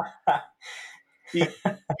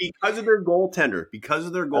 Because of their goaltender.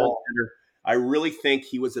 I really think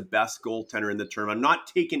he was the best goaltender in the tournament. I'm not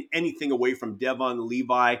taking anything away from Devon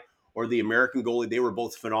Levi or the American goalie. They were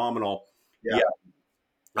both phenomenal.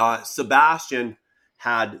 Yeah. Sebastian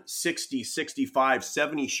had 60, 65,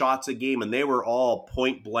 70 shots a game, and they were all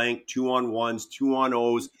point blank, 2-on-1s,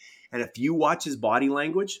 2-on-0s. And if you watch his body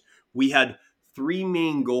language, we had 3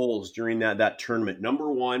 main goals during that tournament. Number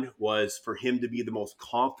one was for him to be the most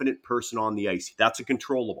confident person on the ice. That's a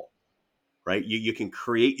controllable, right? You can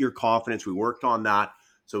create your confidence. We worked on that.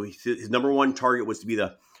 So his number one target was to be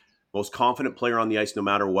the most confident player on the ice no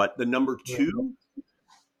matter what. The number 2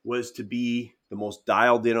 was to be the most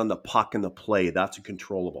dialed in on the puck and the play. That's a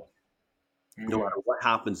controllable, no matter what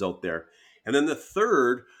happens out there. And then the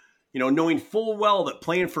third, knowing full well that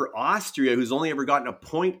playing for Austria, who's only ever gotten a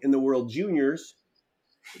point in the World Juniors,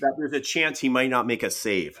 that there's a chance he might not make a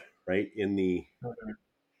save, right?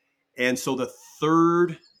 And so the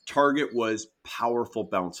third target was powerful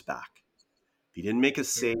bounce back. If he didn't make a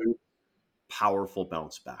save, powerful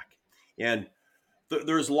bounce back. And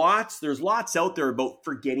there's lots out there about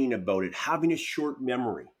forgetting about it, having a short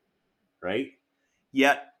memory, right?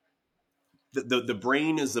 Yet the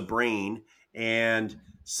brain is the brain, and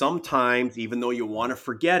sometimes, even though you want to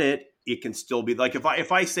forget it, it can still be like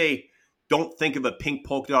if I say, don't think of a pink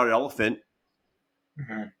polka dot elephant.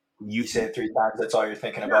 You say it 3 times. That's all you're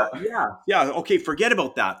thinking about. Yeah. Okay. Forget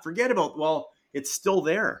about that. Well, it's still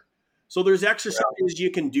there. So there's exercises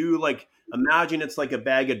you can do. Like, imagine it's like a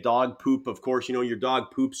bag of dog poop. Of course, your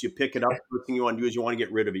dog poops, you pick it up. First thing you want to do is you want to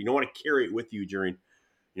get rid of it. You don't want to carry it with you during,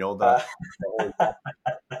 the whole walk.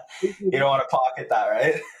 You don't want to pocket that,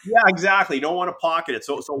 right? Yeah, exactly. You don't want to pocket it.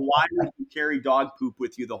 So why would you carry dog poop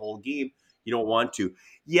with you the whole game? You don't want to.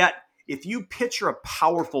 Yet, if you picture a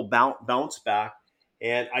powerful bounce back,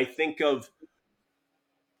 and I think of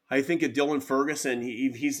Dylan Ferguson.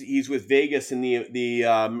 He's with Vegas in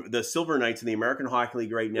the Silver Knights in the American Hockey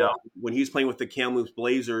League right now. Yeah. When he's playing with the Kamloops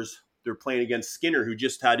Blazers, they're playing against Skinner, who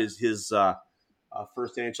just had his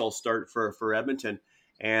first NHL start for Edmonton,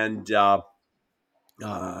 and Dylan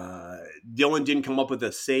didn't come up with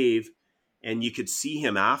a save, and you could see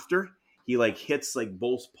him after he hits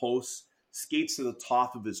both posts, skates to the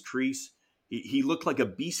top of his crease. He looked like a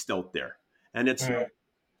beast out there, and it's.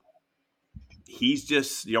 He's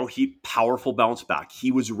just, he powerful bounce back. He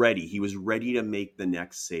was ready. He was ready to make the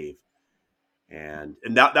next save, and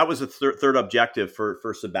that was the third objective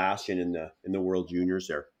for Sebastian in the World Juniors.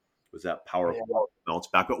 There was that powerful bounce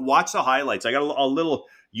back. But watch the highlights. I got a little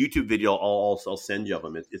YouTube video I'll send you of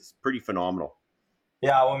him. It's pretty phenomenal.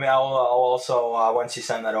 Yeah, well, I mean, I'll also once you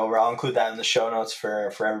send that over, I'll include that in the show notes for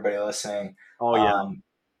everybody listening. Oh yeah.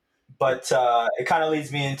 But it kind of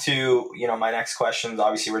leads me into, my next questions.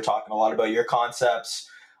 Obviously, we're talking a lot about your concepts.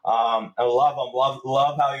 I love them.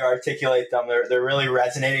 Love how you articulate them. They're really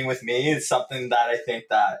resonating with me. It's something that I think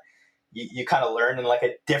that you kind of learn in a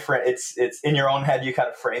different. It's in your own head. You kind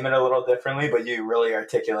of frame it a little differently, but you really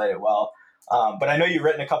articulate it well. But I know you've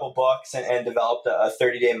written a couple books and developed a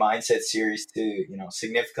 30-day mindset series to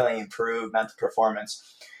significantly improve mental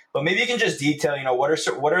performance. But maybe you can just detail,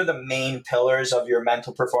 what are the main pillars of your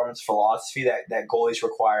mental performance philosophy that goalies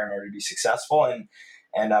require in order to be successful, and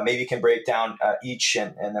maybe you can break down each,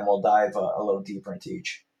 and then we'll dive a little deeper into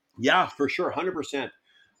each. Yeah, for sure, 100%.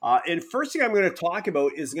 And first thing I'm going to talk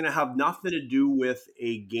about is going to have nothing to do with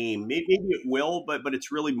a game. Maybe it will, but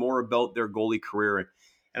it's really more about their goalie career.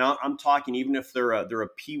 And I'm talking even if they're a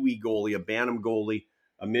peewee goalie, a bantam goalie,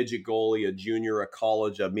 a midget goalie, a junior, a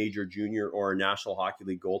college, a major junior, or a National Hockey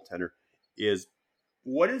League goaltender, is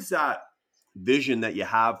what is that vision that you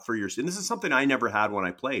have for yourself? And this is something I never had when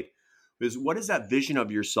I played. Is what is that vision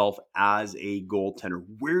of yourself as a goaltender?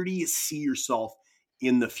 Where do you see yourself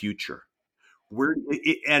in the future?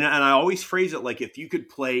 And I always phrase it like, if you could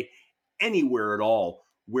play anywhere at all,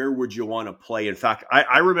 where would you want to play? In fact,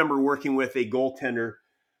 I remember working with a goaltender,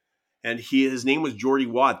 and his name was Jordy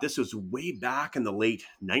Watt. This was way back in the late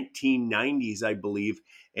 1990s, I believe.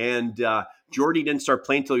 And Jordy didn't start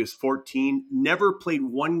playing until he was 14. Never played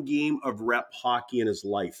one game of rep hockey in his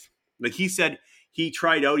life. Like he said, he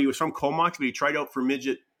tried out. He was from Comox, but he tried out for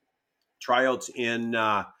midget tryouts in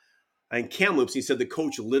Kamloops. He said the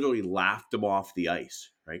coach literally laughed him off the ice.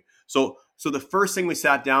 Right. So the first thing we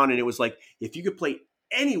sat down, and it was like, if you could play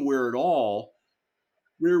anywhere at all,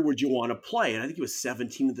 where would you want to play? And I think he was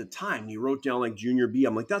 17 at the time. And he wrote down junior B.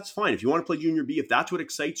 I'm like, that's fine. If you want to play junior B, if that's what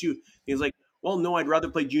excites you. He's like, well, no, I'd rather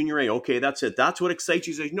play junior A. Okay, that's it. That's what excites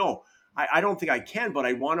you. He's like, no, I don't think I can, but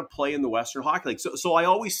I want to play in the Western Hockey League. So I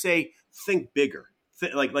always say, think bigger.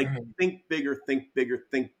 Think bigger, think bigger,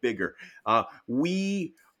 think bigger.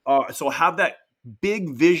 So have that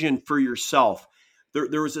big vision for yourself.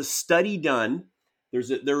 There was a study done.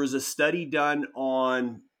 There was a study done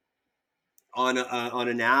on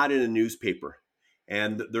an ad in a newspaper,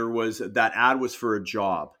 and that ad was for a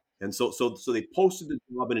job, and so they posted the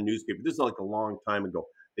job in a newspaper. This is a long time ago.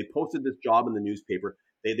 They posted this job in the newspaper.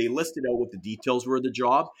 They listed out what the details were of the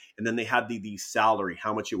job, and then they had the salary,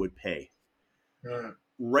 how much it would pay.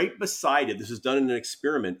 Right beside it, this is done in an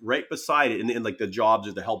experiment. Right beside it, in the jobs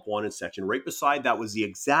or the help wanted section, right beside that was the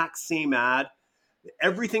exact same ad.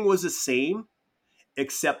 Everything was the same,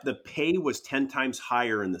 except the pay was 10 times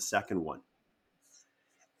higher in the second one.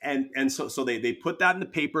 And so they put that in the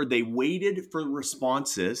paper. They waited for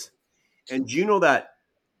responses. And do you know that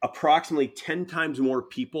approximately 10 times more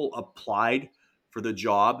people applied for the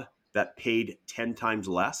job that paid 10 times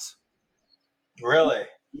less? Really?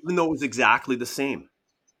 Even though it was exactly the same.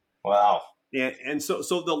 Wow. And so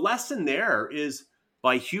the lesson there is,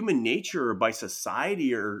 by human nature or by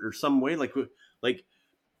society or some way, like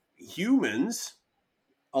humans,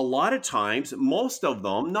 a lot of times, most of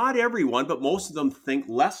them, not everyone, but most of them think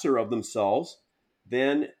lesser of themselves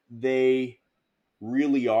than they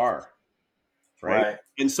really are. Right.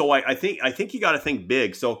 And so I think you got to think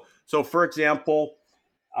big. So for example,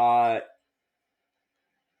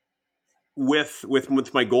 with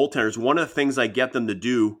my goaltenders, one of the things I get them to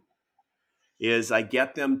do is I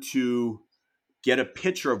get them to get a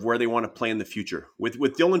picture of where they want to play in the future. With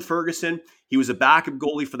Dylan Ferguson, he was a backup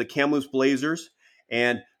goalie for the Kamloops Blazers.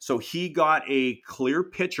 And so he got a clear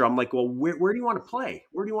picture. I'm like, well, where do you want to play?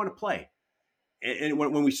 Where do you want to play? And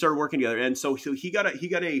when we started working together, and so he got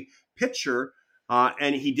a picture,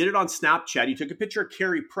 and he did it on Snapchat. He took a picture of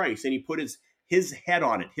Carey Price, and he put his head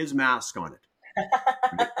on it, his mask on it.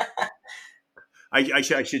 I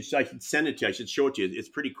should send it to you. I should show it to you. It's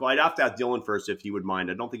pretty cool. I'd have to ask Dylan first if he would mind.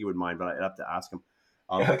 I don't think he would mind, but I'd have to ask him.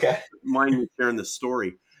 Okay. Mind me sharing the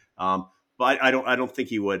story. But I don't think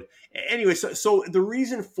he would. Anyway, so the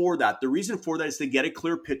reason for that is to get a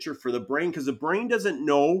clear picture for the brain, because the brain doesn't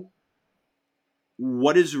know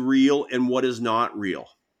what is real and what is not real.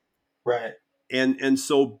 Right. And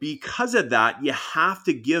so because of that, you have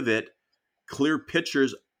to give it clear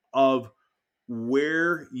pictures of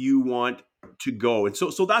where you want to go. And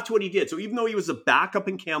so that's what he did. So even though he was a backup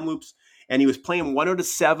in Kamloops and he was playing 1 out of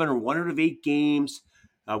 7 or 1 out of 8 games,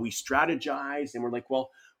 we strategized and we're like, well,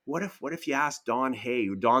 what if you ask Don Hay?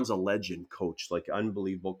 Don's a legend coach, like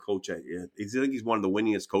unbelievable coach. I think he's one of the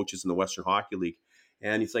winningest coaches in the Western Hockey League.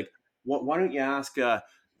 And he's like, why don't you ask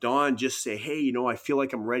Don, just say, hey, I feel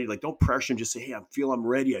like I'm ready. Like, don't pressure him. Just say, hey, I'm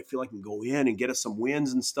ready. I feel like I can go in and get us some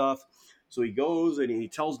wins and stuff. So he goes and he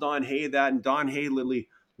tells Don Hay that. And Don Hay literally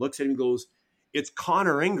looks at him and goes, it's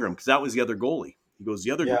Connor Ingram, because that was the other goalie. He goes, the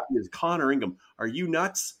other goalie is Connor Ingram. Are you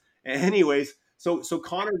nuts? Anyways, so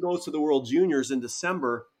Connor goes to the World Juniors in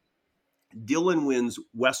December. Dylan wins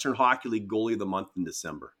Western Hockey League Goalie of the Month in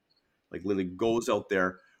December. Like, literally goes out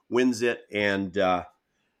there, wins it, and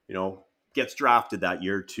gets drafted that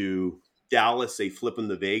year to Dallas. They flip him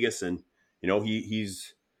to Vegas, and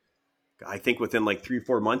he's I think within like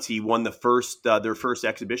 3-4 months he won the first their first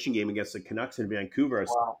exhibition game against the Canucks in Vancouver. I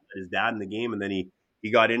saw his dad in the game, and then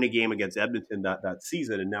he got in a game against Edmonton that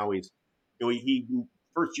season, and now he's he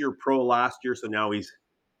first year pro last year, so now he's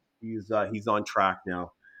on track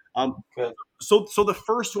now. Good. So the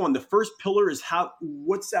first pillar is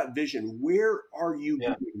what's that vision? Where are you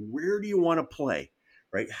going? Where do you want to play?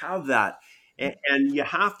 Right? Have that. And you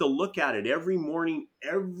have to look at it every morning,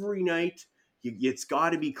 every night. It's got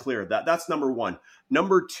to be clear. That's number one.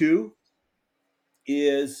 Number two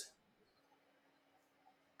is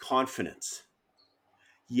confidence.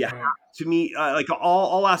 Yeah. To me, like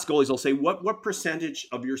I'll ask goalies, I'll say, what percentage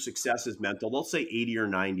of your success is mental? They'll say 80 or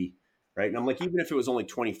 90. Right. And I'm like, even if it was only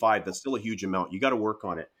 25, that's still a huge amount. You got to work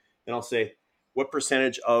on it. And I'll say, what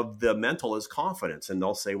percentage of the mental is confidence? And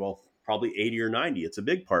they'll say, well, probably 80 or 90. It's a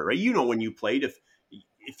big part, right? When you played,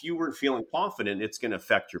 if you weren't feeling confident, it's going to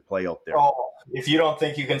affect your play out there. Oh, if you don't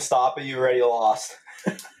think you can stop it, you already lost.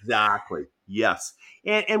 Exactly. Yes.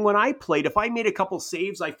 And when I played, if I made a couple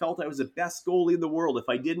saves, I felt I was the best goalie in the world. If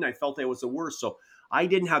I didn't, I felt I was the worst. So I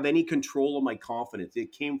didn't have any control of my confidence.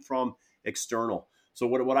 It came from external. So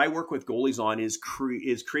what I work with goalies on is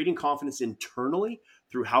creating confidence internally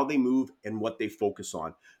through how they move and what they focus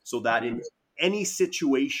on, so that in any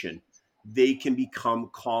situation they can become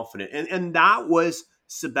confident. And that was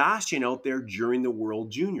Sebastian out there during the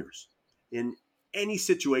World Juniors. In any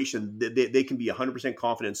situation, they can be 100%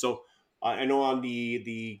 confident. So I know on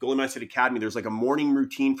the Goalie Mindset Academy, there's like a morning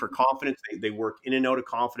routine for confidence. They work in and out of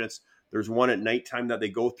confidence. There's one at nighttime that they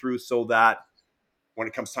go through, so that when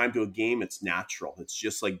it comes time to a game, it's natural. It's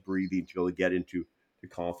just like breathing to be able to get into the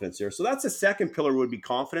confidence there. So that's the second pillar, would be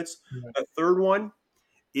confidence. The third one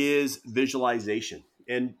is visualization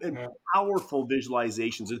and powerful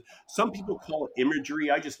visualizations. And some people call it imagery.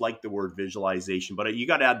 I just like the word visualization, but you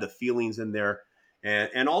got to add the feelings in there,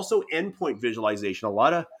 and also endpoint visualization. A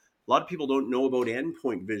lot of people don't know about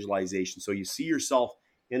endpoint visualization. So you see yourself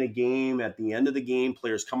in a game, at the end of the game,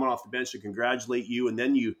 players coming off the bench to congratulate you, and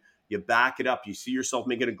then you back it up. You see yourself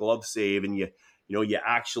making a glove save, and you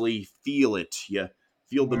actually feel it. You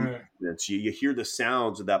feel the movements. You hear the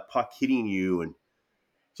sounds of that puck hitting you, and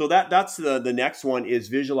so that's the next one is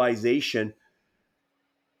visualization,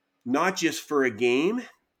 not just for a game,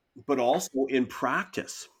 but also in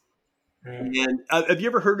practice. And have you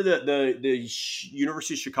ever heard of the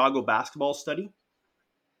University of Chicago basketball study?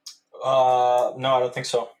 No, I don't think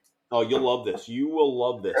so. Oh, you'll love this. You will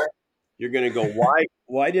love this. You're going to go,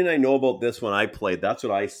 why didn't I know about this when I played? That's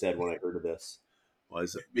what I said when I heard of this.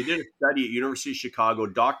 They did a study at University of Chicago.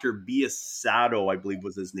 Dr. Biasato, I believe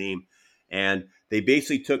was his name. And they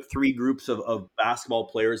basically took 3 groups of basketball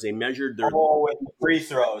players. They measured their... with free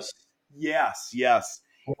throws. Yes.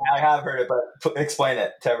 I have heard it, but explain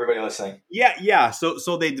it to everybody listening. Yeah.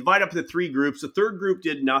 So they divide up into 3 groups. The third group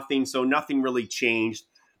did nothing, so nothing really changed.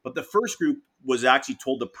 But the first group was actually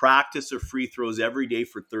told to practice their free throws every day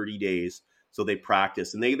for 30 days. So they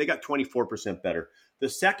practiced, and they got 24% better. The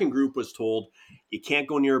second group was told, you can't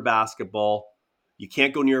go near a basketball. You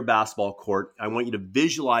can't go near a basketball court. I want you to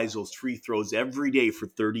visualize those free throws every day for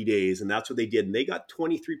 30 days. And that's what they did. And they got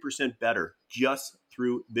 23% better just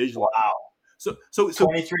through visualizing. Wow. So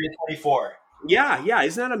 23 to 24. Yeah.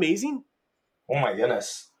 Isn't that amazing? Oh my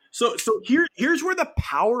goodness. So here's where the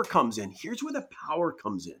power comes in.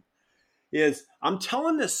 Is I'm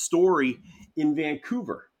telling this story in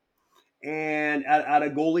Vancouver and at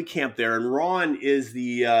a goalie camp there. And Ron is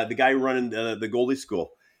the guy running the goalie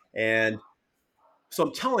school. And so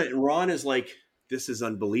I'm telling it, and Ron is like, this is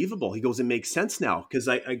unbelievable. He goes, it makes sense now.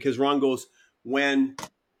 Because Ron goes, when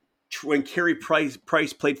Carey Price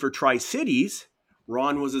played for Tri-Cities,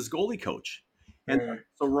 Ron was his goalie coach. And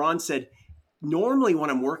so Ron said, normally when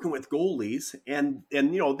I'm working with goalies and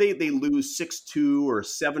they lose 6-2 or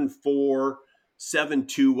 7-4,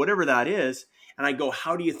 7-2, whatever that is, and I go,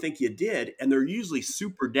 how do you think you did? And they're usually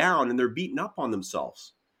super down and they're beating up on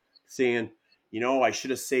themselves, saying, I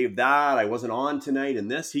should have saved that. I wasn't on tonight and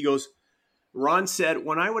this. He goes, Ron said,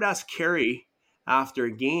 when I would ask Carey after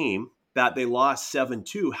a game that they lost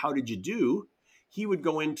 7-2, how did you do? He would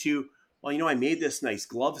go into, well, I made this nice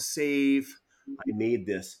glove save. I made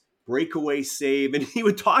this breakaway save. And he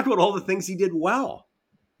would talk about all the things he did well.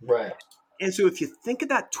 Right. And so if you think of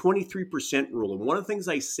that 23% rule, and one of the things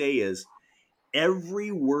I say is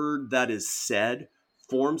every word that is said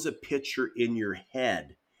forms a picture in your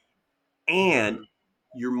head. And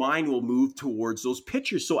your mind will move towards those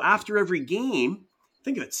pictures. So after every game,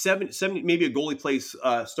 think of it, 70, maybe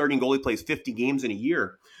starting goalie plays 50 games in a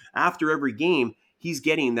year. After every game, he's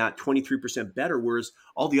getting that 23% better, whereas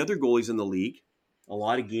all the other goalies in the league, a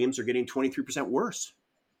lot of games are getting 23% worse.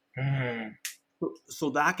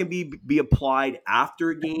 So that can be applied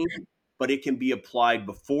after a game, but it can be applied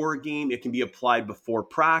before a game. It can be applied before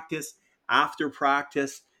practice, after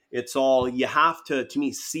practice. It's all, you have to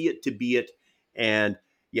me, see it to be it. And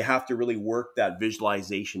you have to really work that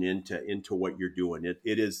visualization into what you're doing.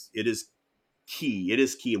 It is key. It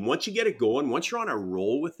is key. And once you get it going, once you're on a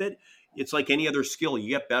roll with it, it's like any other skill. You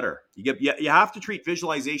get better. You have to treat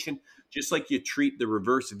visualization just like you treat the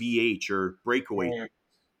reverse VH or breakaway.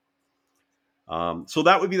 So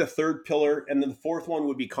that would be the third pillar. And then the fourth one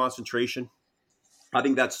would be concentration. I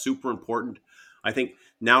think that's super important. I think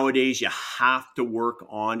nowadays you have to work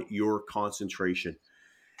on your concentration.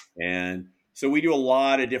 And so we do a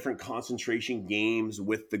lot of different concentration games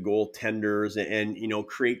with the goaltenders and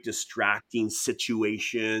create distracting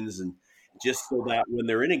situations. And just so that when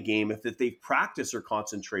they're in a game, if they practice their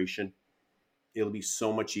concentration, it'll be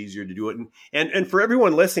so much easier to do it. And for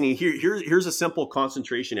everyone listening, here's a simple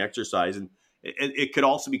concentration exercise. And it could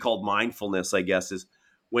also be called mindfulness, I guess, is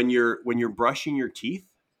when you're brushing your teeth,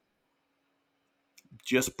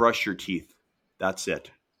 just brush your teeth. That's it.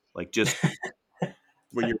 Like just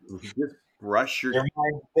when you just brush your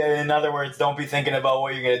mind. In other words, don't be thinking about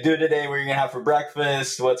what you're going to do today, what you're going to have for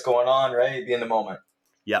breakfast, what's going on, right? Be in the moment.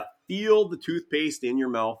 Yeah. Feel the toothpaste in your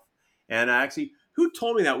mouth. And actually, who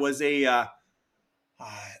told me that was a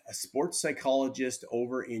sports psychologist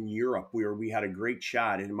over in Europe where we had a great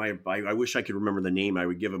chat. And I wish I could remember the name. I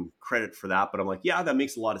would give him credit for that. But I'm like, yeah, that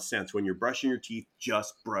makes a lot of sense. When you're brushing your teeth,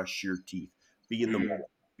 just brush your teeth. Be in the moment.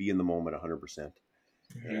 Be in the moment 100%.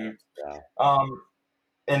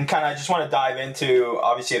 And kind of, I just want to dive into,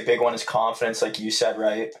 obviously a big one is confidence, like you said,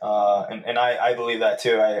 right? And I believe that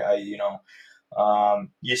too.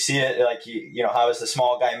 You see it like, how does the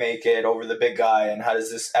small guy make it over the big guy? And how does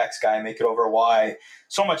this X guy make it over Y?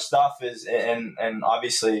 So much stuff is, and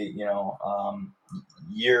obviously,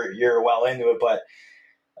 you're well into it,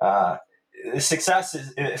 but, the success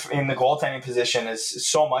is in the goaltending position is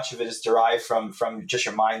so much of it is derived from just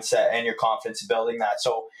your mindset and your confidence building that.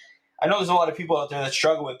 So I know there's a lot of people out there that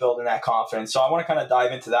struggle with building that confidence. So I want to kind of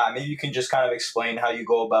dive into that. Maybe you can just kind of explain how you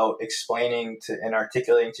go about explaining to and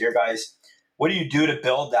articulating to your guys, what do you do to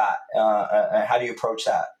build that? And how do you approach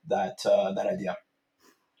that idea?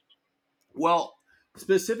 Well,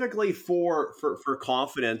 specifically for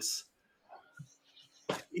confidence,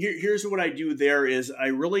 here's what I do there is I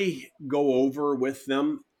really go over with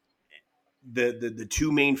them the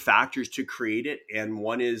two main factors to create it. And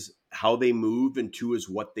one is how they move and two is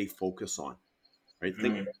what they focus on, right?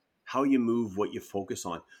 Think how you move, what you focus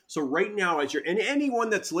on. So right now, and anyone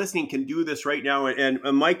that's listening can do this right now. And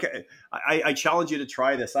Mike, I challenge you to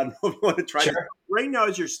try this. I don't know if you want to try this. Right now,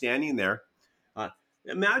 as you're standing there,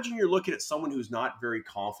 imagine you're looking at someone who's not very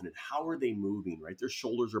confident. How are they moving, right? Their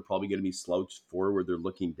shoulders are probably going to be slouched forward. They're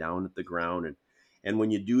looking down at the ground. And when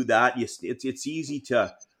you do that, it's easy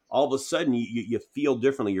to, all of a sudden, you feel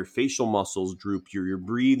differently. Your facial muscles droop. You're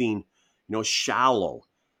breathing, shallow.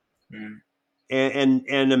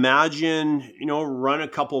 and imagine, run a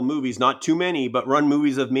couple movies, not too many, but run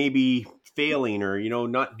movies of maybe failing or,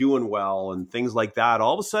 not doing well and things like that.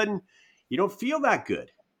 All of a sudden, you don't feel that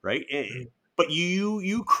good, right? But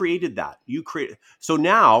you created that. So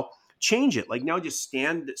now change it. Like now just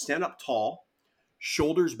stand up tall,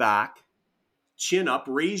 shoulders back, chin up,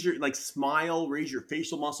 smile, raise your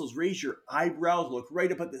facial muscles, raise your eyebrows, look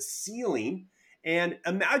right up at the ceiling, and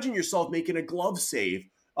imagine yourself making a glove save,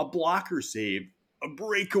 a blocker save, a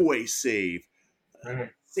breakaway save,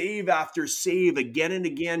 save after save again and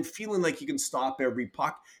again, feeling like you can stop every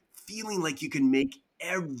puck, feeling like you can make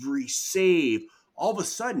every save. All of a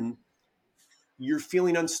sudden, you're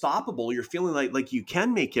feeling unstoppable. You're feeling like you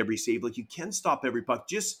can make every save, like you can stop every puck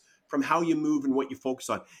just from how you move and what you focus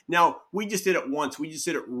on. Now, we just did it once. We just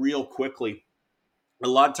did it real quickly. A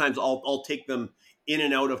lot of times I'll take them in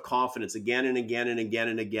and out of confidence again and again and again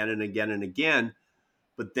and again and again and again.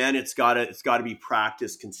 But then it's got to be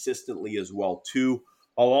practiced consistently as well too.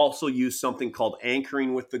 I'll also use something called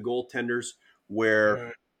anchoring with the goaltenders,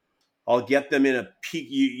 where I'll get them in a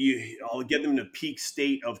peak. I'll get them in a peak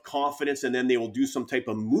state of confidence, and then they will do some type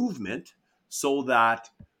of movement so that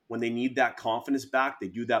when they need that confidence back, they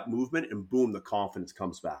do that movement, and boom, the confidence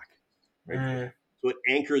comes back. Right? So it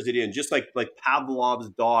anchors it in, just like Pavlov's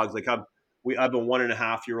dogs. Like I have a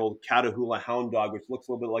 1.5-year-old Catahoula hound dog, which looks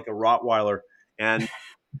a little bit like a Rottweiler, and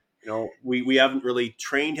we haven't really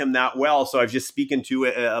trained him that well. So I was just speaking to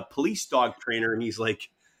a police dog trainer, and he's like,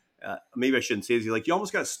 maybe I shouldn't say this. He's like, you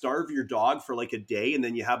almost got to starve your dog for like a day, and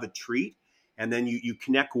then you have a treat, and then you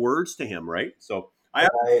connect words to him, right? So I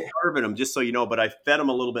haven't starving him, just so you know, but I fed him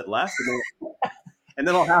a little bit less, and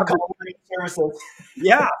then I'll have services.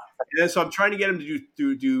 Yeah. And so I'm trying to get him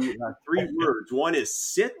to do 3 words. One is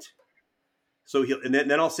sit. So and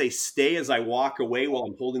then I'll say stay as I walk away while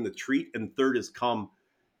I'm holding the treat, and third is come,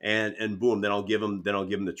 and boom, then I'll give him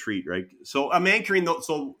the treat, right? So I'm anchoring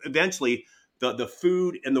so eventually the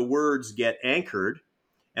food and the words get anchored,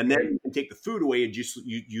 and then you can take the food away and just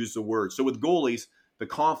use the words. So with goalies, the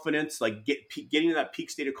confidence, like getting to that peak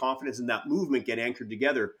state of confidence and that movement get anchored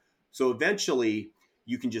together. So eventually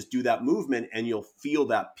you can just do that movement and you'll feel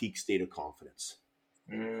that peak state of confidence.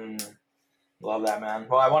 Love that, man.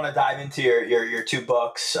 Well, I want to dive into your 2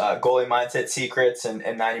 books, Goalie Mindset Secrets and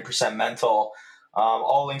 90% Mental.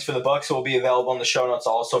 All links for the books will be available in the show notes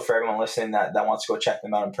also for everyone listening that wants to go check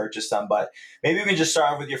them out and purchase them. But maybe we can just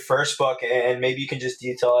start with your first book, and maybe you can just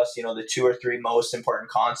detail us, the 2 or 3 most important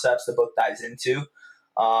concepts the book dives into,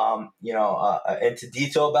 into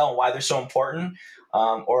detail about and why they're so important,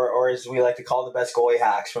 or as we like to call the best goalie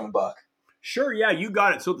hacks from the book. Sure. Yeah, you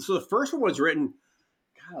got it. So the first one was written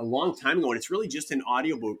a long time ago, and it's really just an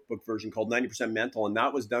audiobook version called 90% Mental. And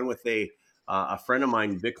that was done with a friend of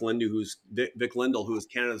mine, Vic Lindell, who is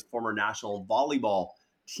Canada's former national volleyball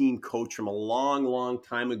team coach from a long, long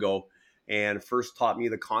time ago, and first taught me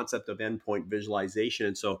the concept of endpoint visualization.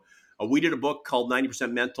 And so we did a book called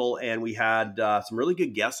 90% Mental, and we had some really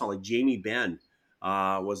good guests on, like Jamie Benn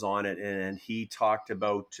was on it, and he talked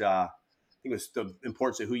about I think it was the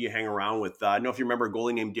importance of who you hang around with. I don't know if you remember a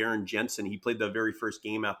goalie named Darren Jensen. He played the very first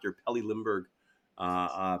game after Pelle Lindbergh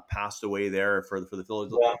passed away there for the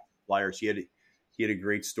Philadelphia Flyers. He had a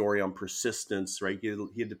great story on persistence, right? He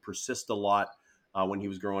had to persist a lot when he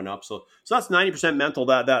was growing up. So that's 90% Mental.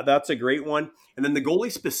 That's a great one. And then the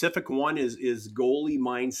goalie specific one is Goalie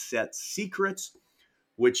Mindset Secrets,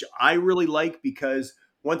 which I really like because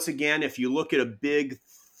once again, if you look at a big,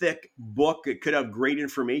 thick book, it could have great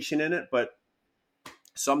information in it, but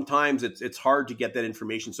sometimes it's hard to get that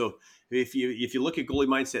information. So if you look at Goalie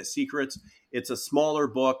Mindset Secrets, it's a smaller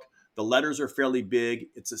book. The letters are fairly big.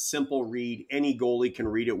 It's a simple read. Any goalie can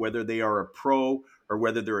read it, whether they are a pro or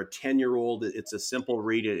whether they're a 10-year-old. It's a simple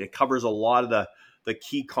read. It covers a lot of the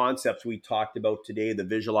key concepts we talked about today: the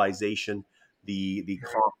visualization, the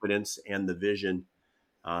confidence, and the vision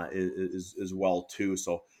as well too.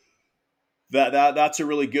 So that's a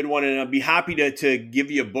really good one, and I'd be happy to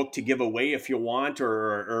give you a book to give away if you want,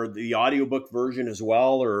 or the audiobook version as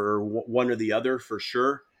well, or one or the other for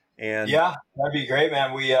sure. And yeah, that'd be great,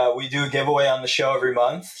 man. We do a giveaway on the show every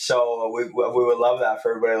month, so we would love that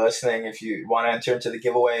for everybody listening. If you want to enter into the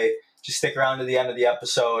giveaway, just stick around to the end of the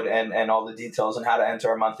episode, and all the details on how to enter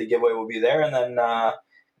our monthly giveaway will be there, and then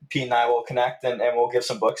Pete and I will connect and we'll give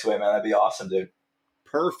some books away, man. That'd be awesome, dude.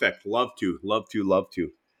 Perfect. Love to.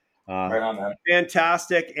 Right on, man.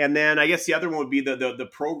 Fantastic. And then I guess the other one would be the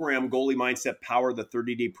program, Goalie Mindset Power, the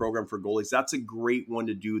 30-day program for goalies. That's a great one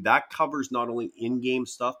to do. That covers not only in-game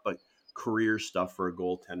stuff, but career stuff for a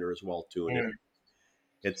goaltender as well, too. And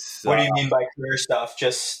It's What do you mean by career stuff?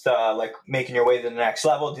 Just like making your way to the next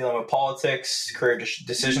level, dealing with politics, career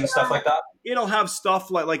decisions, stuff like that? it'll have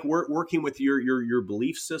stuff like working with your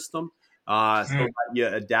belief system, so Mm. that you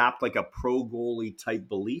adapt like a pro goalie type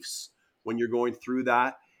beliefs when you're going through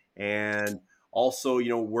that, and also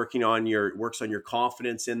works on your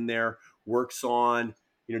confidence in there, works on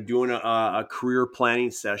doing a career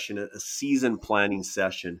planning session, a season planning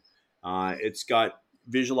session. It's got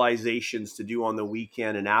visualizations to do on the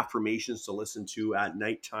weekend and affirmations to listen to at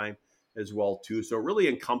nighttime as well too. So it really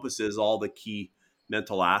encompasses all the key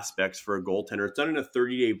mental aspects for a goaltender. It's done in a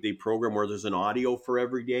 30-day program where there's an audio for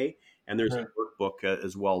every day and there's a workbook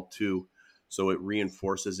as well too. So it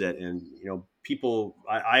reinforces it. And, people,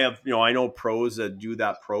 I know pros that do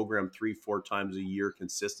that program 3-4 times a year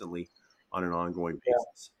consistently on an ongoing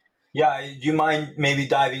basis. Yeah, do you mind maybe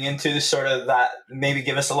diving into sort of that, maybe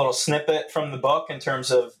give us a little snippet from the book in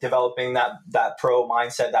terms of developing that pro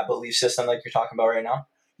mindset, that belief system like you're talking about right now?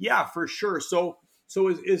 Yeah, for sure. So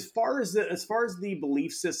as far as the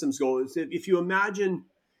belief systems go, if you imagine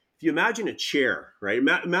a chair, right?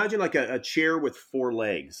 Imagine like a chair with 4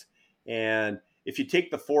 legs, and if you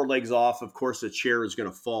take the 4 legs off, of course the chair is going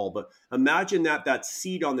to fall. But imagine that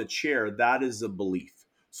seat on the chair, that is a belief.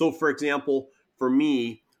 So, for example, for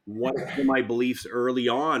me, one of my beliefs early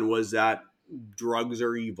on was that drugs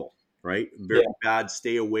are evil, right? Very bad.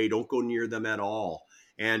 Stay away. Don't go near them at all.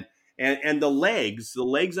 And the legs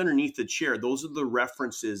underneath the chair, those are the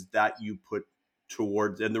references that you put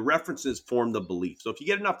towards, and the references form the belief. So if you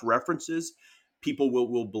get enough references, people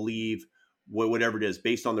will believe whatever it is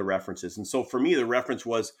based on the references. And so for me, the reference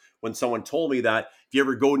was when someone told me that if you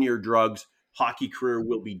ever go near drugs, hockey career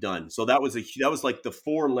will be done. So that was like the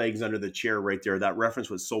 4 legs under the chair right there. That reference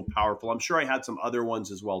was so powerful. I'm sure I had some other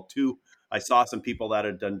ones as well too. I saw some people that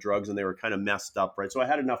had done drugs and they were kind of messed up, right? So I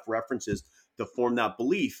had enough references to form that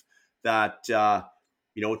belief that to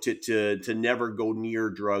never go near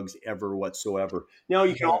drugs ever whatsoever. Now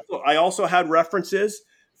I also had references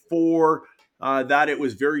for that it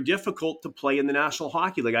was very difficult to play in the National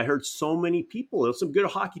Hockey League. I heard so many people, some good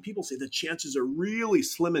hockey people, say the chances are really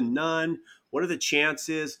slim and none. What are the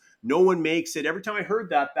chances? No one makes it. Every time I heard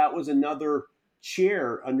that was another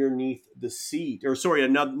chair underneath the seat, or sorry,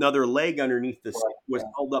 another leg underneath the seat was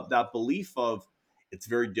held up that belief of it's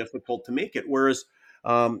very difficult to make it. Whereas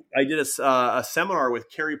I did a seminar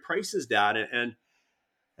with Carey Price's dad, and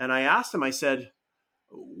I asked him, I said,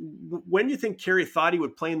 when do you think Carey thought he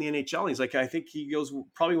would play in the NHL? And he's like, I think he goes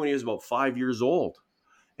probably when he was about 5 years old.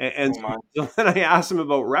 And so then I asked him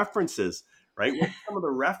about references, right? What are some of the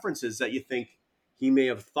references that you think he may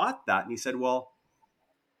have thought that? And he said, well,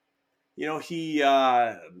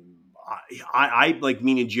 I like,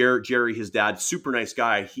 meaning Jerry, his dad, super nice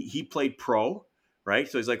guy. He played pro, right?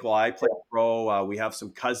 So he's like, well, I played pro. We have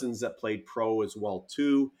some cousins that played pro as well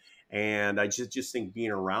too. And I just think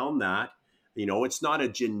being around that, it's not a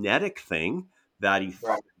genetic thing that he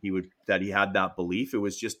thought that he had that belief. It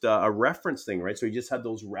was just a reference thing, right? So he just had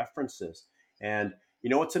those references. And,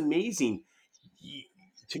 it's amazing.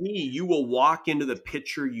 To me, you will walk into the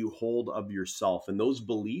picture you hold of yourself, and those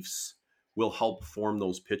beliefs will help form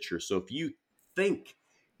those pictures. So if you think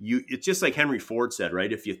it's just like Henry Ford said,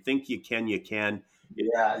 right? If you think you can, you can.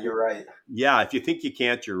 Yeah, you're right. Yeah, if you think you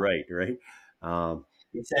can't, you're right, right?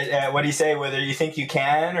 He said, what do you say? Whether you think you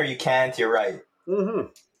can or you can't, you're right. Mm-hmm.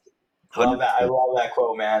 Love that. I love that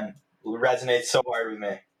quote, man. It resonates so hard with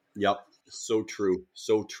me. Yep. So true.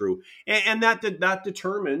 So true. And that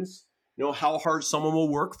determines, how hard someone will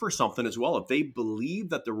work for something as well. If they believe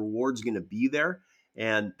that the reward's going to be there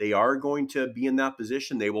and they are going to be in that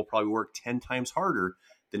position, they will probably work 10 times harder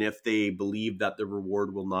than if they believe that the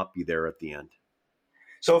reward will not be there at the end.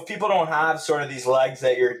 So if people don't have sort of these legs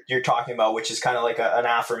that you're talking about, which is kind of like an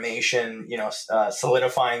affirmation,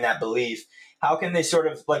 solidifying that belief, how can they sort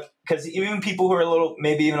of because even people who are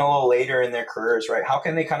maybe even a little later in their careers, right? How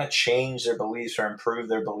can they kind of change their beliefs or improve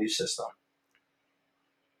their belief system?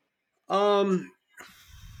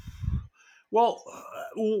 Well,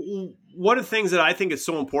 one of the things that I think is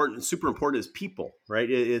so important, super important, is people, right?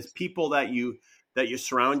 Is people that you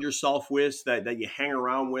surround yourself with, that you hang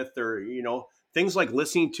around with, or things like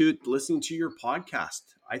listening to your podcast.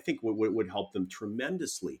 I think would help them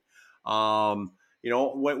tremendously. When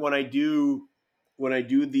I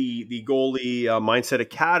do the Goalie Mindset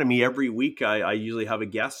Academy every week, I usually have a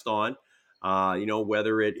guest on.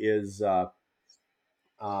 Whether it is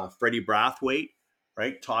Freddie Brathwaite,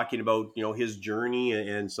 right, talking about his journey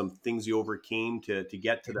and some things he overcame to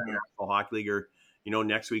get to the National Hockey League, or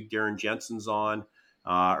next week Darren Jensen's on,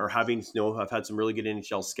 or having I've had some really good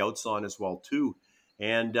NHL scouts on as well too,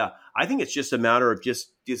 And I think it's just a matter of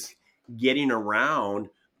just getting around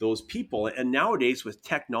those people. And nowadays with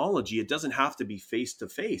technology, it doesn't have to be face to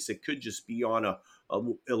face. It could just be on a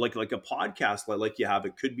like a podcast like you have.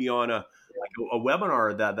 It could be on a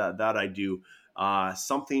webinar that I do,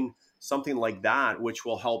 something like that, which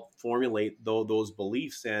will help formulate those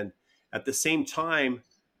beliefs. And at the same time,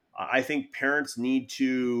 I think parents need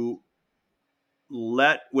to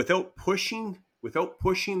without pushing their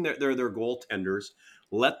goaltenders,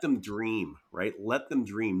 let them dream, right? Let them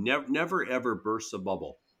dream. Never ever burst a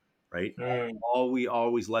bubble, right?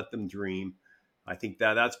 Always let them dream. I think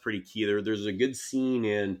that's pretty key. There's a good scene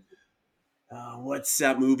in what's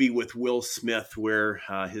that movie with Will Smith where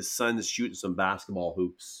his son is shooting some basketball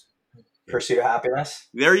hoops. Pursuit of Happiness.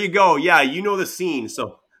 There you go. Yeah, you know the scene.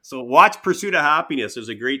 So watch Pursuit of Happiness. There's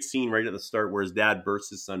a great scene right at the start where his dad bursts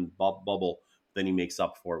his son bubble. Then he makes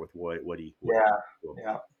up for it with what he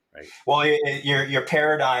Yeah. Right. Well, your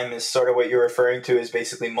paradigm is sort of what you're referring to, is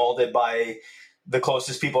basically molded by the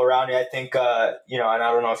closest people around you. I think, and I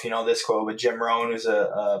don't know if you know this quote, but Jim Rohn, who's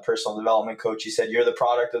a personal development coach, he said, "You're the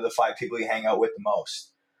product of the 5 people you hang out with the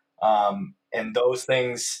most." And those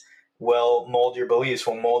things will mold your beliefs,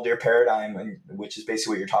 will mold your paradigm, which is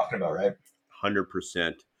basically what you're talking about, right?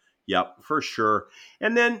 100%. Yep, for sure.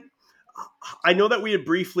 And then I know that we had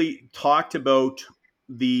briefly talked about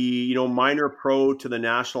the minor pro to the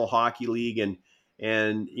National Hockey League, and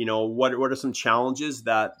what are some challenges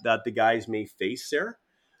that the guys may face there.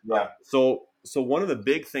 Yeah. So one of the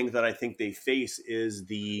big things that I think they face is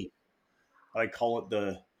I call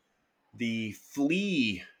it the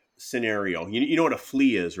flea scenario. You know what a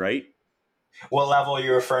flea is, right? What level are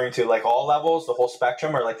you referring to? Like all levels, the whole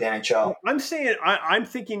spectrum, or like the NHL? I'm saying I'm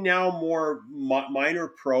thinking now more minor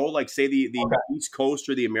pro, like say the East Coast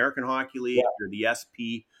or the American Hockey League or the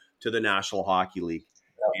SP to the National Hockey League.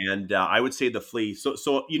 Yeah. And I would say the flea.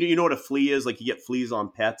 So you know what a flea is? Like you get fleas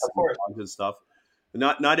on pets and dogs and stuff.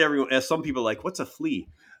 Not everyone. As some people are like, what's a flea?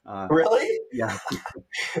 Really? Yeah.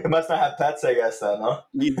 It must not have pets, I guess, then, huh?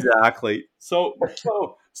 Exactly. So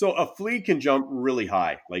a flea can jump really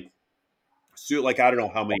high, like I don't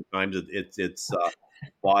know how many times it's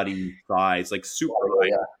body size, like super high.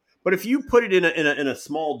 Yeah. But if you put it in a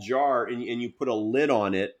small jar and you put a lid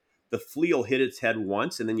on it, the flea will hit its head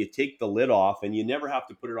once, and then you take the lid off, and you never have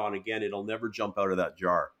to put it on again. It'll never jump out of that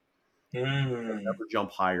jar. It'll never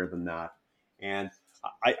jump higher than that. And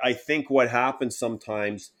I think what happens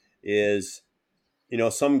sometimes is,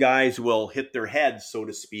 some guys will hit their head, so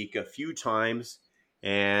to speak, a few times,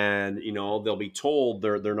 and they'll be told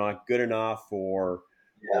they're not good enough, or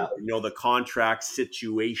the contract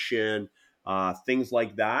situation, things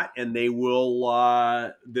like that, and they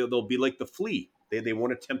will they'll be like the flea. They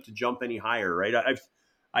won't attempt to jump any higher, right?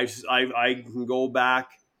 I can go back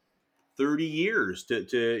 30 years to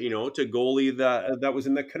goalie that was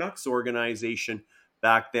in the Canucks organization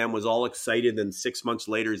back then, was all excited, and 6 months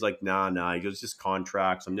later he's like, nah, he goes, just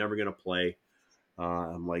contracts, I'm never gonna play.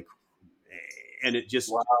 I'm like, and it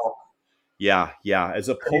just wow. Yeah. As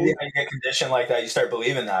opposed, when you get conditioned like that, you start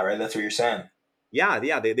believing that, right? That's what you're saying. Yeah.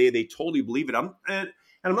 They totally believe it. And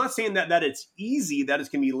I'm not saying that it's easy, that it's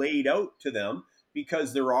going to be laid out to them,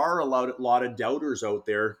 because there are a lot of doubters out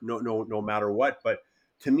there, no matter what. But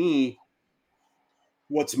to me,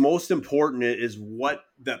 what's most important is what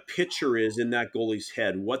the picture is in that goalie's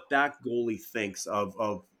head, what that goalie thinks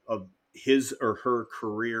of his or her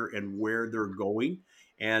career and where they're going.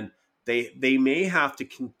 And they may have to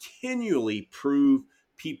continually prove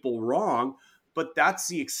people wrong, but that's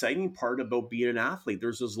the exciting part about being an athlete.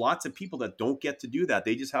 There's lots of people that don't get to do that.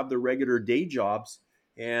 They just have their regular day jobs,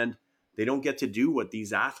 and they don't get to do what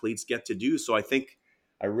these athletes get to do. So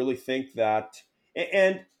I really think that,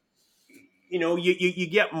 and you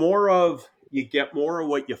get more of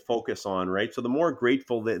what you focus on, right? So the more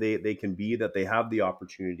grateful that they can be that they have the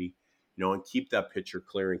opportunity, and keep that picture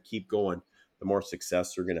clear and keep going, the more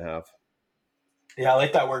success they're going to have. Yeah, I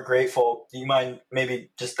like that word, grateful. Do you mind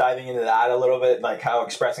maybe just diving into that a little bit, like how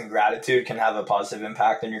expressing gratitude can have a positive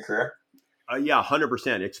impact in your career? Yeah,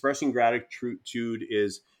 100%. Expressing gratitude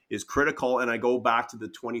is critical, and I go back to the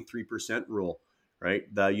 23% rule, right?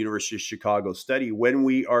 The University of Chicago study. When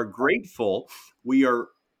we are grateful, we are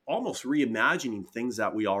almost reimagining things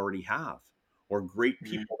that we already have, or great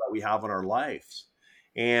people that we have in our lives.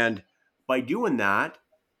 And by doing that,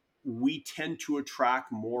 we tend to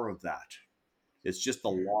attract more of that. It's just the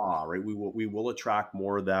law, right? We will attract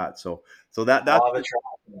more of that. So that's law of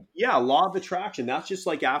attraction. Yeah, law of attraction. That's just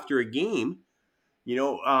like after a game,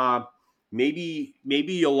 maybe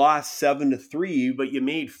you lost 7-3, but you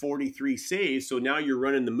made 43 saves. So now you're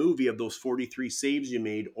running the movie of those 43 saves you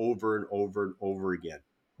made over and over and over again.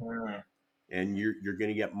 Mm. And you're going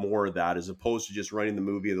to get more of that as opposed to just running the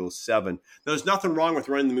movie of those 7. Now, there's nothing wrong with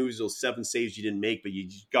running the movies of those 7 saves you didn't make, but you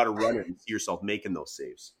just got to run it and see yourself making those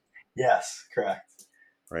saves. Yes, correct.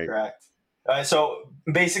 Right. Correct. So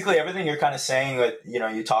basically everything you're kind of saying that,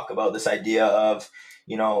 you talk about this idea of,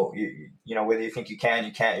 whether you think you can,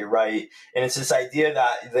 you can't, you're right. And it's this idea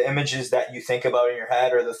that the images that you think about in your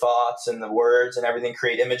head, or the thoughts and the words and everything,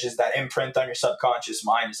 create images that imprint on your subconscious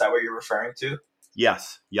mind. Is that what you're referring to?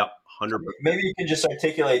 Yes. Yep. 100%. Maybe you can just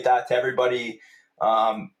articulate that to everybody,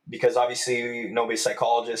 because obviously nobody's a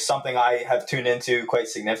psychologist. Something I have tuned into quite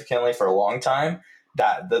significantly for a long time,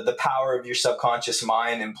 that the power of your subconscious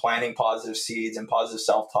mind and planting positive seeds and positive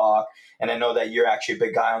self-talk. And I know that you're actually a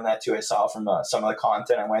big guy on that too. I saw from some of the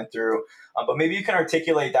content I went through. But maybe you can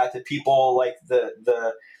articulate that to people, like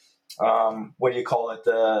the what do you call it?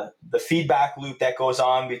 The feedback loop that goes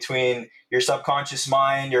on between your subconscious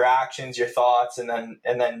mind, your actions, your thoughts, and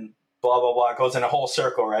then blah, blah, blah. It goes in a whole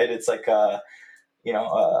circle, right? It's like a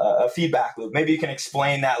feedback loop. Maybe you can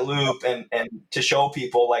explain that loop and to show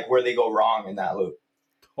people like where they go wrong in that loop.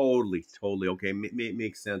 Totally. Okay.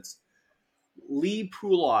 Makes sense. Lee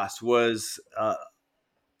Poulos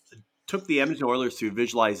took the Edmonton Oilers through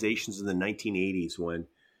visualizations in the 1980s when,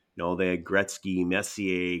 they had Gretzky,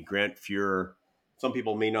 Messier, Grant Fuhrer. Some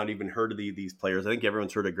people may not even heard of these players. I think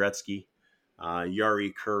everyone's heard of Gretzky,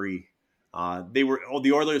 Yari Curry.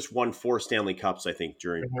 The Oilers won 4 Stanley Cups, I think,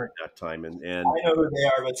 during that time. And I know who they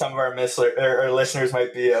are, but some of our listeners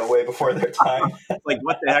might be way before their time. Like,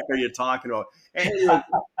 what the heck are you talking about? And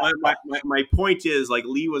my point is, like,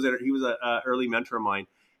 Lee was an early mentor of mine,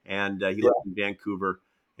 and he lived in Vancouver,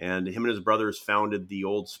 and him and his brothers founded the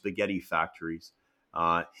old spaghetti factories.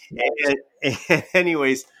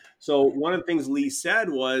 Anyways, so one of the things Lee said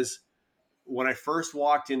was, when I first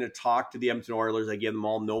walked in to talk to the Edmonton Oilers, I gave them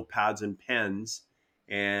all notepads and pens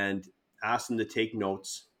and asked them to take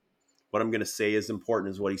notes. What I'm going to say is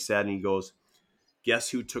important, is what he said. And he goes, guess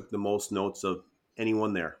who took the most notes of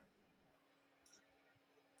anyone there?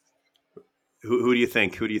 Who do you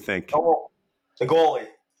think? Oh, the goalie.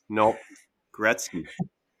 Nope. Gretzky.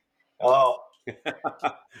 Oh.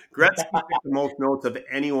 Gretzky took the most notes of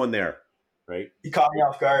anyone there, right? You caught me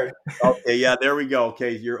off guard. Okay, yeah, there we go.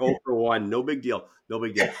 Okay, you're 0 for 1. No big deal. So,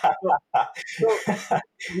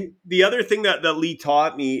 the other thing that Lee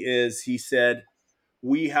taught me is, he said,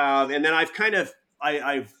 we have, and then I've kind of,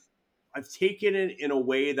 I've taken it in a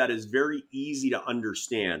way that is very easy to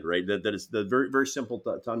understand, right? That is very, very simple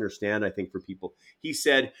to understand, I think, for people. He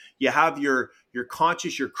said, you have your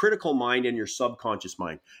conscious, your critical mind, and your subconscious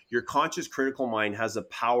mind. Your conscious critical mind has the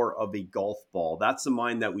power of a golf ball. That's the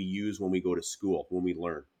mind that we use when we go to school, when we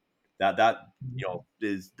learn. That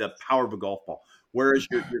is the power of a golf ball. Whereas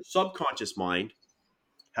your subconscious mind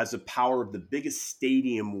has the power of the biggest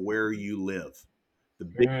stadium where you live.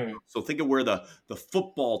 So think of where the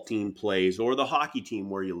football team plays, or the hockey team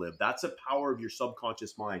where you live. That's the power of your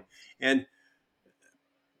subconscious mind. And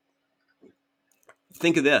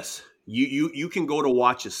think of this. You can go to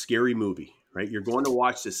watch a scary movie, right? You're going to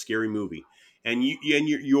watch this scary movie, and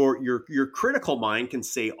your critical mind can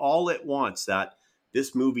say all at once that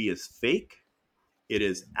this movie is fake. It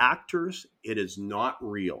is actors. It is not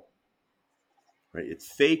real. Right?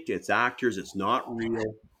 It's fake. It's actors. It's not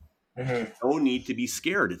real. No need to be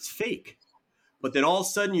scared. It's fake. But then all of a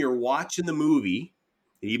sudden you're watching the movie,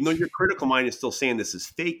 and even though your critical mind is still saying this is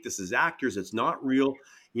fake, this is actors, it's not real,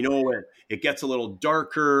 it gets a little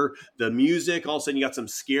darker. The music, all of a sudden you got some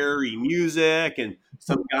scary music, and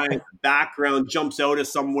some guy in the background jumps out of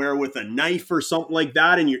somewhere with a knife or something like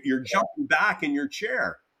that, and you're jumping back in your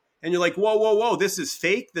chair. And you're like, whoa, this is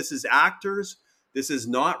fake, this is actors, this is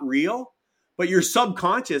not real. But your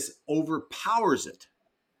subconscious overpowers it.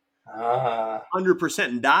 100%.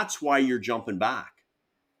 And that's why you're jumping back.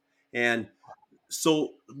 And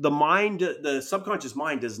so the subconscious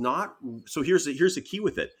mind does not. So here's the key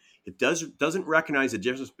with it. It doesn't recognize the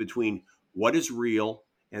difference between what is real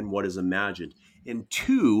and what is imagined. And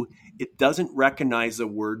 2, it doesn't recognize the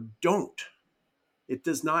word don't. It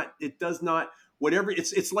does not. Whatever.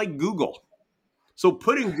 It's like Google. So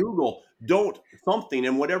put in Google don't something,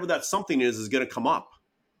 and whatever that something is going to come up.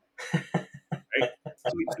 Right?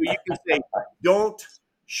 So you can say, don't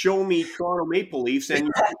show me Toronto Maple Leafs, and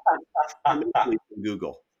Maple Leafs in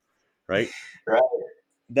Google, right? Right.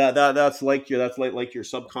 That's like your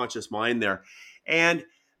subconscious mind there, and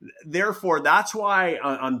therefore that's why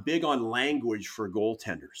I'm big on language for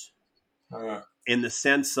goaltenders, in the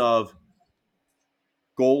sense of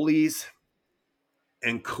goalies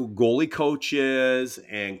And goalie coaches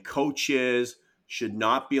and coaches should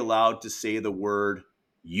not be allowed to say the word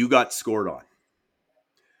 "you got scored on."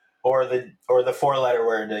 Or the 4-letter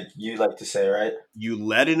word that you like to say, right? You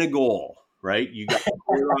let in a goal, right? You got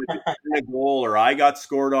scored on, you let in a goal, or I got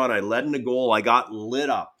scored on, I let in a goal, I got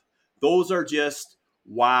lit up. Those are just,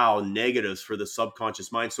 wow, negatives for the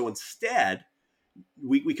subconscious mind. So instead,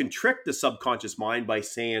 we can trick the subconscious mind by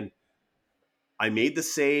saying, I made the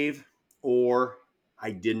save, or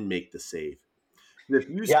I didn't make the save. If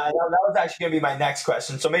you Yeah, that was actually going to be my next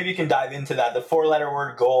question. So maybe you can dive into that, the 4-letter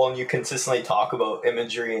word goal, and you consistently talk about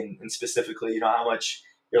imagery and specifically, how much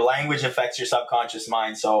your language affects your subconscious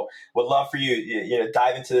mind. So would love for you to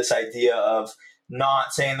dive into this idea of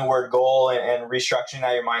not saying the word goal and restructuring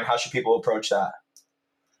that in your mind. How should people approach that?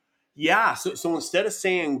 Yeah, so instead of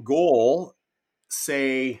saying goal,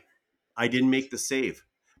 say I didn't make the save,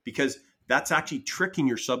 because that's actually tricking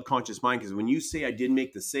your subconscious mind. Because when you say I didn't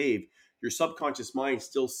make the save, your subconscious mind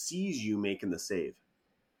still sees you making the save.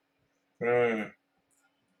 Mm.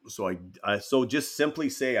 So just simply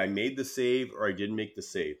say I made the save or I didn't make the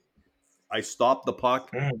save. I stopped the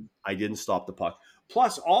puck. Mm. I didn't stop the puck.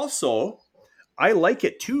 Plus, also, I like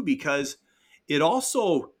it too because it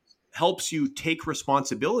also helps you take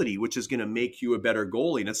responsibility, which is going to make you a better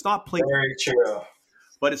goalie. And it's not playing, Very true.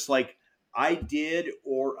 but it's like I did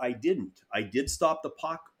or I didn't. I did stop the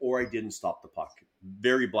puck or I didn't stop the puck.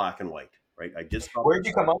 Very black and white, right? I did stop. Where did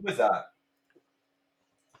you come up with that?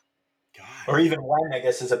 God. Or even when, I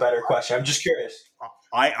guess, is a better question. I'm just curious.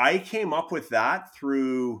 I came up with that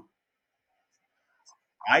through,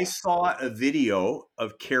 I saw a video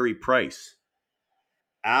of Carey Price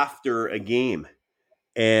after a game,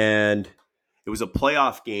 and it was a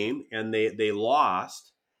playoff game, and they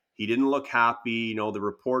lost. He didn't look happy. The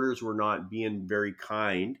reporters were not being very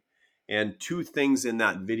kind. And two things in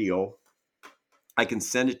that video, I can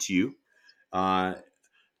send it to you.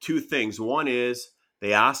 Two things. One is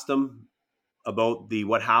they asked him about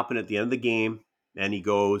what happened at the end of the game, and he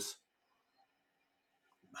goes,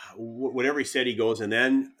 whatever he said, he goes, and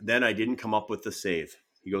then I didn't come up with the save.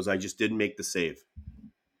 He goes, I just didn't make the save.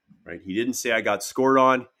 Right? He didn't say I got scored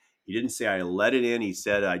on. He didn't say I let it in. He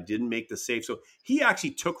said I didn't make the save. So he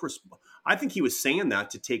actually I think he was saying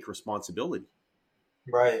that to take responsibility.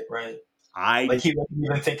 Right. He wasn't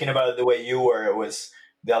even thinking about it the way you were. It was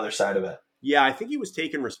the other side of it. Yeah, I think he was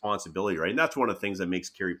taking responsibility, right? And that's one of the things that makes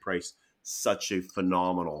Carey Price such a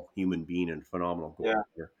phenomenal human being and phenomenal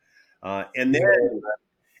goalkeeper.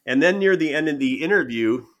 And then near the end of the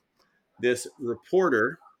interview, this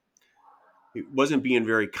reporter wasn't being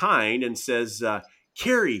very kind and says,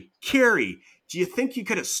 Carey, do you think you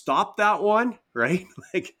could have stopped that one? Right?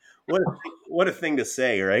 Like, what a thing to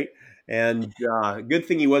say, right? And good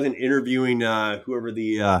thing he wasn't interviewing whoever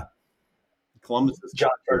the Columbus is.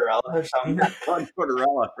 John Tortorella or something. John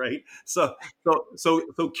Tortorella, right? So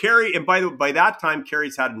Carey, and by that time,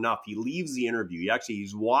 Carey's had enough. He leaves the interview.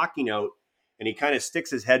 He's walking out, and he kind of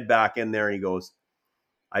sticks his head back in there, and he goes,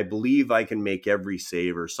 I believe I can make every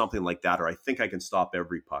save or something like that, or I think I can stop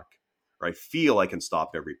every puck, or I feel I can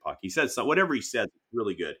stop every puck. He said so, whatever he said,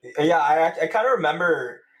 really good. Yeah, I kind of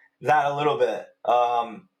remember that a little bit.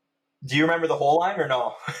 Do you remember the whole line or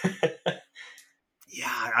no? Yeah,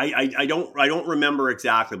 I don't remember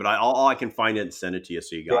exactly, but I can find it and send it to you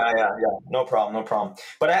so you got it. Yeah. No problem.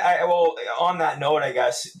 But well, on that note, I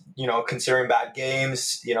guess, considering bad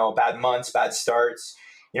games, bad months, bad starts,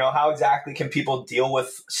 how exactly can people deal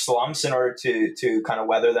with slumps in order to kind of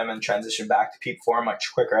weather them and transition back to peak form much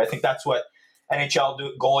quicker? I think that's what NHL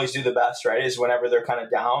goalies do the best, right? Is whenever they're kind of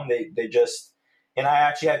down, they just, and I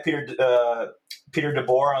actually had Peter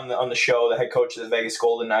DeBoer on the show, the head coach of the Vegas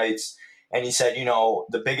Golden Knights. And he said,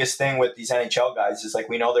 the biggest thing with these NHL guys is, like,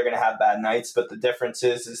 we know they're going to have bad nights, but the difference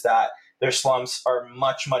is that their slumps are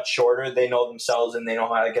much, much shorter. They know themselves and they know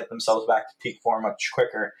how to get themselves back to peak form much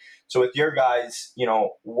quicker. So with your guys,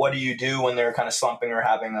 what do you do when they're kind of slumping or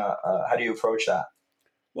having how do you approach that?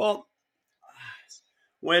 Well,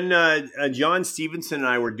 when John Stevenson and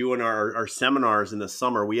I were doing our seminars in the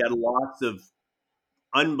summer, we had lots of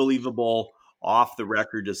unbelievable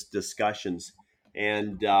off-the-record discussions.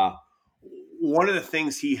 And one of the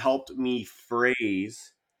things he helped me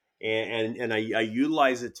phrase, and I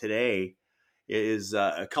utilize it today, is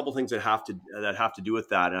a couple things that have to do with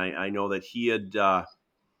that. And I know that he had got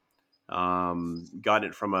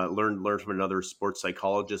it from learned from another sports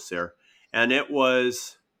psychologist there, and it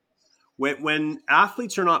was when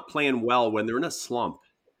athletes are not playing well, when they're in a slump,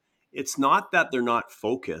 it's not that they're not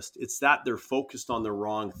focused; it's that they're focused on the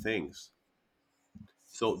wrong things.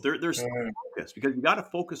 So they're focused because you got to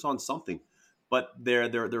focus on something. but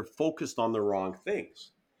they're focused on the wrong things.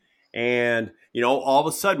 And all of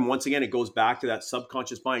a sudden, once again, it goes back to that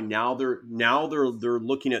subconscious mind. Now they're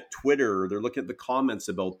looking at Twitter, or they're looking at the comments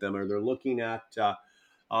about them, or they're looking at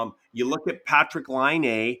you look at Patrick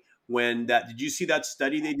Laine. Did you see that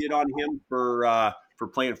study they did on him for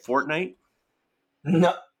playing Fortnite?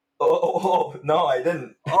 No, no, I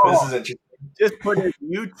didn't. This is interesting. Just put in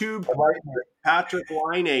YouTube Patrick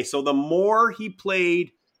Laine. So the more he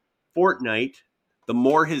played Fortnite, the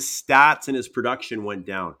more his stats and his production went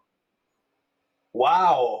down.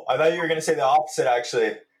 Wow. I thought you were going to say the opposite,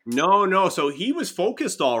 actually. No. So he was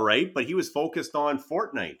focused all right, but he was focused on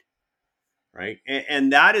Fortnite, right?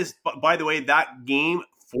 And that is, by the way, that game,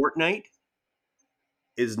 Fortnite,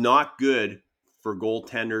 is not good for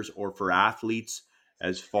goaltenders or for athletes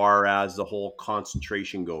as far as the whole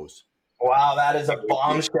concentration goes. Wow, that is a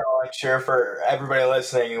bombshell, I'm sure, for everybody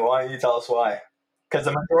listening. Why don't you tell us why? Because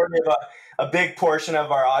the majority of a big portion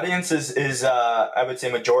of our audience is I would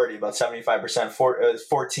say majority, about 75%,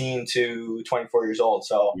 14 to 24 years old.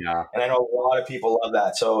 So, yeah. And I know a lot of people love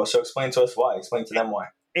that. So explain to us why. Explain to them why.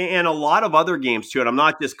 And a lot of other games too. And I'm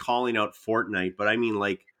not just calling out Fortnite, but I mean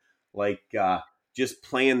like just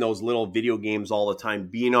playing those little video games all the time,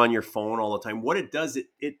 being on your phone all the time. What it does,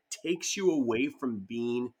 it takes you away from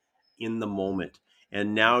being in the moment.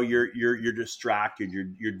 And now you're distracted.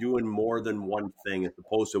 You're doing more than one thing, as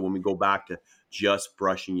opposed to when we go back to just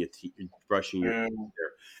brushing your teeth.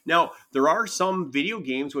 Now there are some video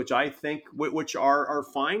games which I think which are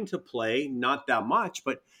fine to play, not that much.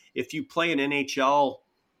 But if you play an NHL,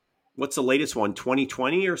 what's the latest one?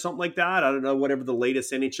 2020 or something like that? I don't know. Whatever the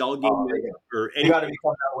latest NHL game is, or you got to be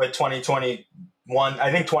coming out with 2021. I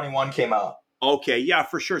think 21 came out. Okay, yeah,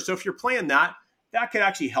 for sure. So if you're playing that could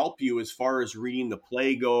actually help you as far as reading the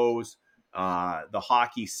play goes, the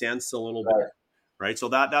hockey sense a little bit, right? So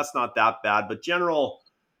that's not that bad. But general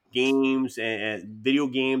games and video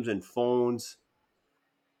games and phones,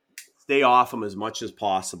 stay off them as much as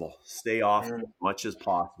possible. Stay off as much as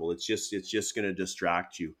possible. It's just going to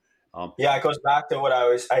distract you. Yeah, it goes back to what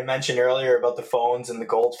I mentioned earlier about the phones and the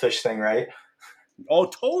goldfish thing, right? Oh,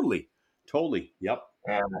 totally. Yep.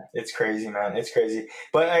 Yeah, it's crazy, man. It's crazy.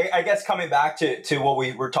 But I guess coming back to what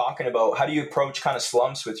we were talking about, how do you approach kind of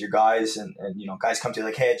slumps with your guys? And guys come to you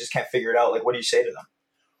like, hey, I just can't figure it out. Like, what do you say to them?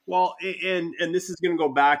 Well, and this is going to go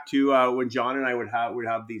back to when John and I would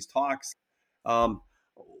have these talks. One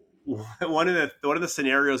of the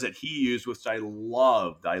scenarios that he used, which I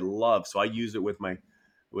loved. So I use it with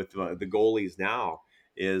the goalies now.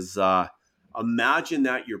 Is imagine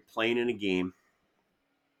that you're playing in a game.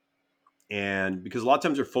 And because a lot of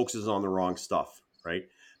times their focus is on the wrong stuff, right?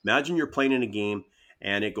 Imagine you're playing in a game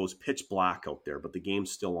and it goes pitch black out there, but the game's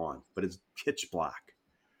still on, but it's pitch black.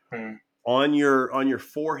 On your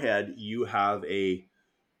forehead, you have a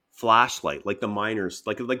flashlight, like the miners,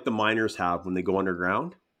 like the miners have when they go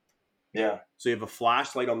underground. Yeah. So you have a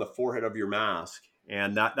flashlight on the forehead of your mask,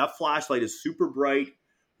 and that flashlight is super bright.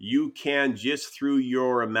 You can, just through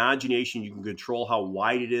your imagination, you can control how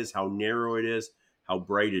wide it is, how narrow it is, how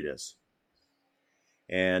bright it is.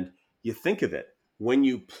 And you think of it, when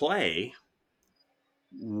you play,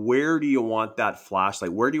 where do you want that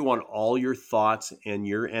flashlight? Where do you want all your thoughts and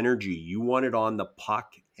your energy? You want it on the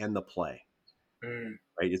puck and the play, right?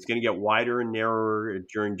 It's going to get wider and narrower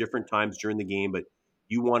during different times during the game, but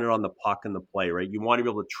you want it on the puck and the play, right? You want to be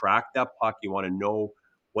able to track that puck. You want to know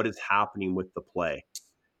what is happening with the play.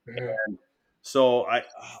 And so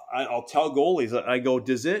I'll tell goalies, I go,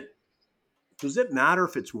 does it matter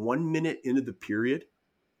if it's 1 minute into the period,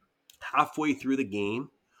 halfway through the game,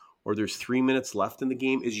 or there's 3 minutes left in the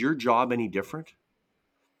game? Is your job any different?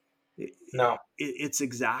 No. It's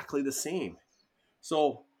exactly the same.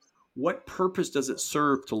 So what purpose does it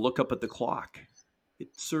serve to look up at the clock?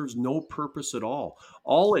 It serves no purpose at all.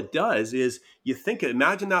 All it does is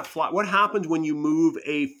imagine that what happens when you move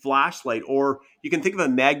a flashlight, or you can think of a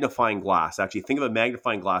magnifying glass. Actually, think of a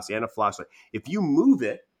magnifying glass and a flashlight. If you move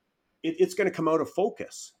it, it's going to come out of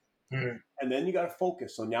focus. And then you got to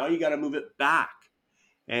focus. So now you got to move it back.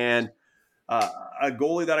 And a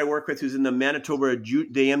goalie that I work with who's in the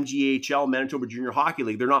MGHL, Manitoba Junior Hockey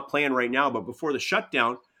League, they're not playing right now, but before the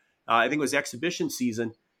shutdown, I think it was exhibition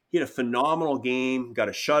season, he had a phenomenal game, got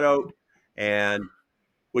a shutout, and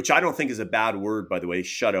which I don't think is a bad word, by the way,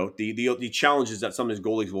 shutout. The challenge is that some of his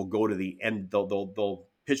goalies will go to the end, they'll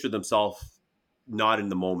picture themselves not in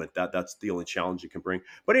the moment. That's the only challenge it can bring.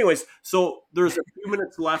 But anyways, so there's a few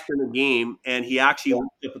minutes left in the game, and he actually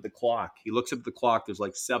looks up at the clock. He looks up at the clock. There's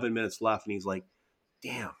like 7 minutes left, and he's like,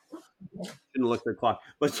 "Damn, didn't look at the clock."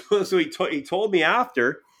 But so he told me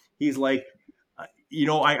after, he's like,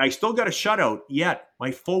 I still got a shutout, yet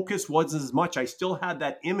my focus wasn't as much. I still had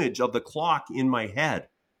that image of the clock in my head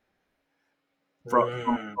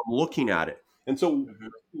from looking at it. And so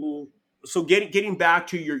getting back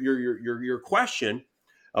to your question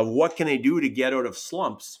of what can they do to get out of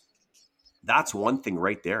slumps, that's one thing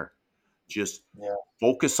right there. Just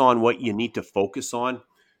focus on what you need to focus on.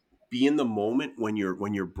 Be in the moment when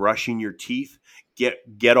you're brushing your teeth.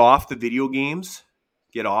 Get off the video games.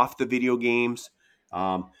 Get off the video games.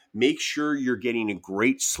 Make sure you're getting a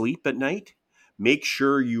great sleep at night. Make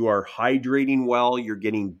sure you are hydrating well. You're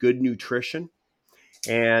getting good nutrition.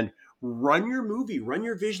 And run your movie. Run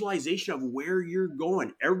your visualization of where you're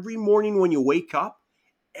going. Every morning when you wake up,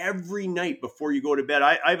 every night before you go to bed.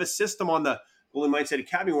 I have a system on the Goalie Mindset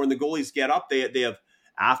Academy where when the goalies get up, they have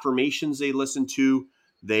affirmations they listen to.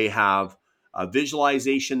 They have a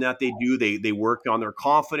visualization that they do. They work on their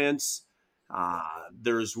confidence.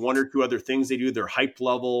 There's one or two other things they do, their hype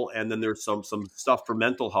level, and then there's some stuff for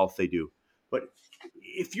mental health they do. But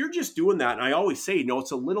if you're just doing that, and I always say, it's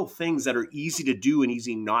the little things that are easy to do and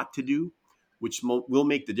easy not to do, which will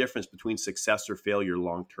make the difference between success or failure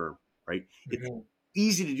long term, right? It's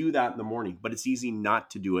easy to do that in the morning, but it's easy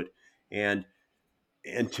not to do it. And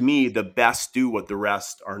to me, the best do what the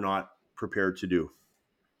rest are not prepared to do.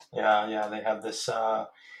 Yeah, they have this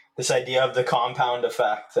idea of the compound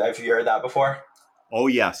effect. Have you heard that before? Oh,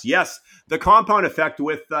 yes. The compound effect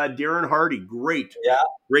with Darren Hardy. Great. Yeah.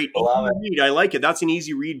 Great. Love it. Read. I like it. That's an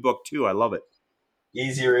easy read book too. I love it.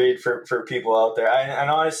 Easy read for people out there. And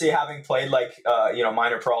honestly, having played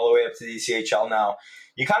minor pro all the way up to the ECHL now,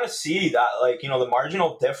 you kind of see that the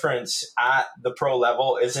marginal difference at the pro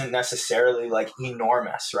level isn't necessarily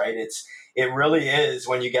enormous, right? It really is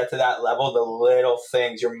when you get to that level, the little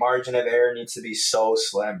things, your margin of error needs to be so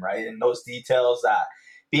slim, right? And those details, that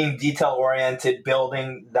being detail oriented,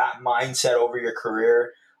 building that mindset over your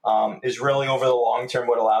career is really over the long term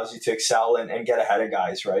what allows you to excel and get ahead of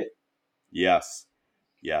guys, right? Yes.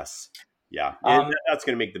 Yeah. And that's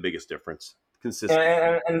going to make the biggest difference. Consistent.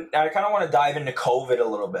 And I kind of want to dive into COVID a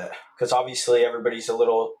little bit, because obviously everybody's a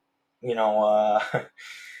little, a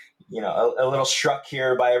little struck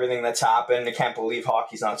here by everything that's happened. I can't believe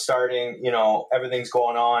hockey's not starting. Everything's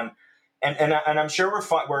going on, and I'm sure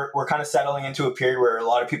we're kind of settling into a period where a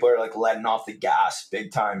lot of people are letting off the gas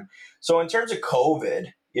big time. So in terms of COVID,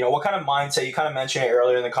 what kind of mindset? You kind of mentioned it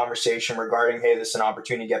earlier in the conversation regarding, hey, this is an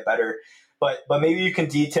opportunity to get better. But maybe you can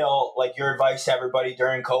detail your advice to everybody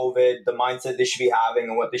during COVID, the mindset they should be having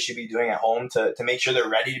and what they should be doing at home to make sure they're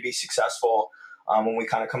ready to be successful when we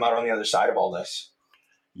kind of come out on the other side of all this.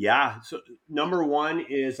 Yeah. So number one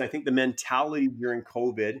is, I think the mentality during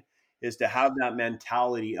COVID is to have that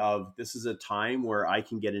mentality of, this is a time where I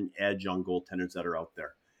can get an edge on goaltenders that are out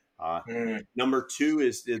there. Number two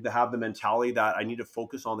is to have the mentality that I need to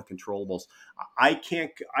focus on the controllables. I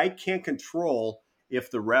can't control if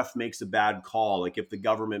the ref makes a bad call, if the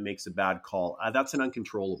government makes a bad call. That's an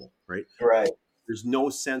uncontrollable, right? Right. There's no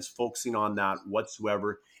sense focusing on that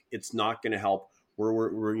whatsoever. It's not going to help.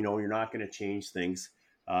 You're not going to change things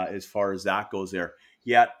as far as that goes there.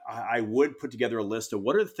 Yet I would put together a list of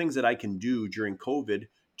what are the things that I can do during COVID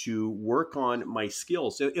to work on my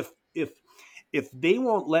skills. So if they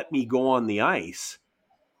won't let me go on the ice,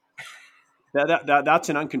 that's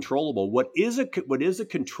an uncontrollable. What is a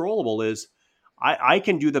controllable is I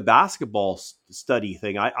can do the basketball study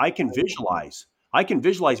thing. I can visualize. I can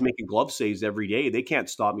visualize making glove saves every day. They can't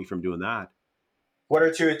stop me from doing that. What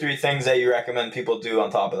are 2 or 3 things that you recommend people do on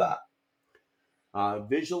top of that?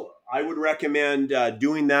 I would recommend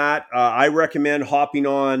doing that. I recommend hopping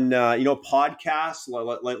on, podcasts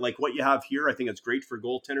like what you have here. I think it's great for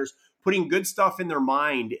goaltenders, putting good stuff in their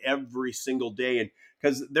mind every single day. And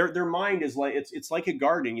because their mind is it's like a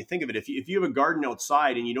garden. You think of it. If you have a garden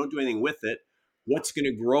outside and you don't do anything with it, what's going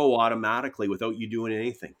to grow automatically without you doing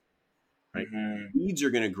anything? Right? Mm-hmm. Weeds are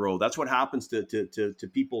going to grow. That's what happens to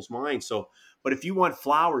people's minds. So, but if you want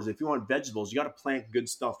flowers, if you want vegetables, you got to plant good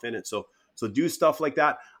stuff in it. So do stuff like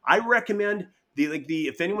that. I recommend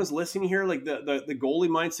if anyone's listening here, the Goalie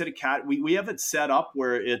Mindset Academy, we have it set up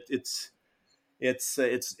where it's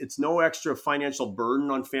no extra financial burden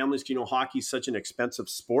on families. Hockey's such an expensive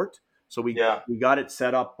sport, so we got it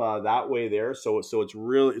set up that way there. So it's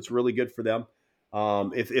really good for them.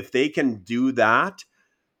 If they can do that,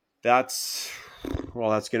 that's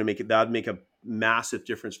going to make a massive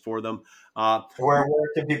difference for them. Where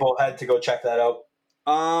can people head to go check that out?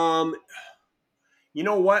 You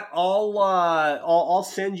know what? I'll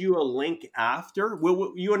send you a link after.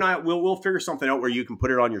 You and I will figure something out where you can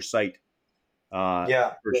put it on your site.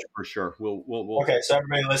 Yeah. For sure. We'll Okay, so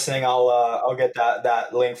everybody listening, I'll get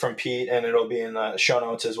that link from Pete, and it'll be in the show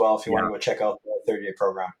notes as well if you want to go check out the 30-day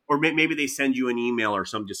program. Or maybe they send you an email or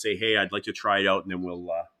something to say, hey, I'd like to try it out, and then we'll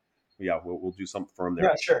do something for them there.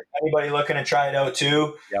 Yeah, sure. Anybody looking to try it out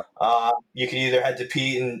too? Yep. You can either head to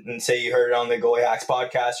Pete and say you heard it on the Goalie Hacks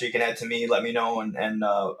podcast, or you can head to me, let me know, and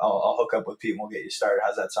I'll hook up with Pete and we'll get you started.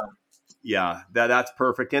 How's that sound? Yeah, that's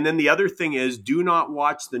perfect. And then the other thing is, do not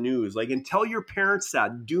watch the news. Like, and tell your parents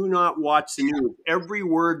that. Do not watch the news. Every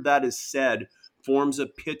word that is said forms a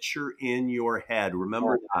picture in your head.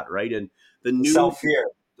 Remember that, right? And the news, self-fear.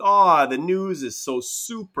 The news is so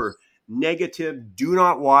super negative. Do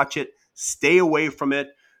not watch it. Stay away from it.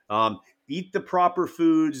 Eat the proper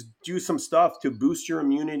foods. Do some stuff to boost your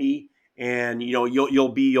immunity, and you'll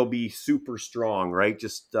be super strong, right?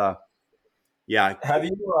 Just yeah.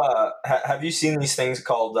 Have you seen these things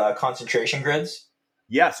called concentration grids?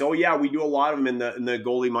 Yes. Oh, yeah. We do a lot of them in the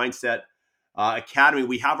Goalie Mindset Academy.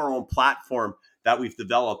 We have our own platform that we've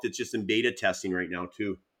developed. It's just in beta testing right now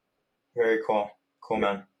too. Very cool. Cool,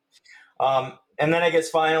 man. And then I guess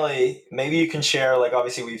finally, maybe you can share, like,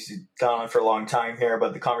 obviously we've gone on for a long time here,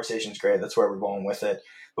 but the conversation's great. That's where we're going with it.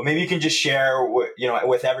 But maybe you can just share,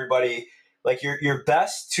 with everybody, like your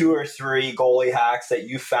best 2 or 3 goalie hacks that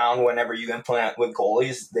you found whenever you implement with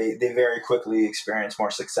goalies. They very quickly experience more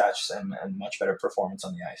success and much better performance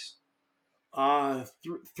on the ice.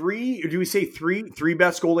 Three? Or do we say three? 3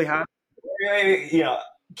 best goalie hacks?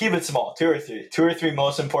 Keep it small. 2 or 3. 2 or 3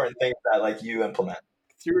 most important things that, like, you implement.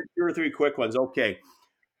 2 or 3 quick ones. Okay.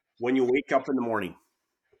 When you wake up in the morning,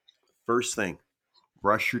 first thing,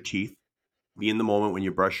 brush your teeth. Be in the moment when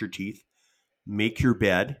you brush your teeth. Make your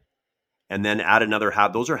bed. And then add another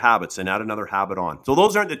habit. Those are habits, and add another habit on. So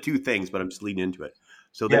those aren't the 2 things, but I'm just leading into it.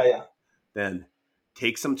 So then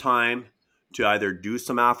take some time to either do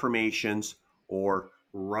some affirmations or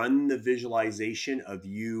run the visualization of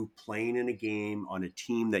you playing in a game on a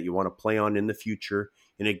team that you want to play on in the future,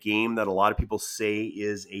 in a game that a lot of people say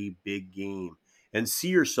is a big game. And see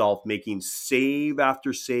yourself making save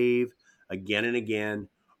after save again and again,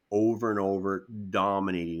 over and over,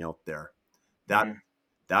 dominating out there.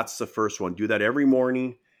 That's the first one. Do that every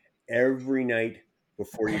morning, every night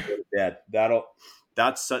before you go to bed.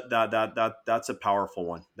 That's a powerful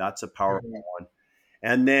one. That's a powerful one.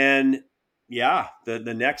 And then,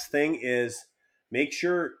 the next thing is make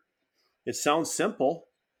sure, it sounds simple,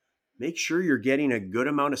 make sure you're getting a good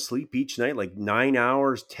amount of sleep each night, like 9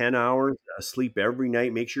 hours, 10 hours of sleep every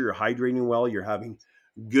night. Make sure you're hydrating well, you're having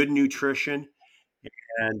good nutrition,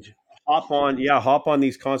 and hop on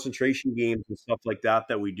these concentration games and stuff like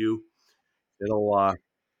that we do. It'll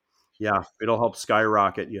help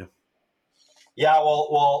skyrocket you. Yeah,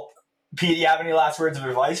 well, Pete, do you have any last words of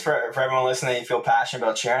advice for everyone listening that you feel passionate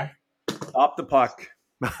about sharing? Stop the puck.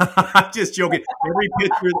 I'm just joking. Every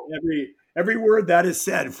picture, every word that is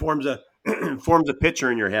said forms a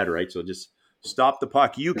picture in your head, right? So just stop the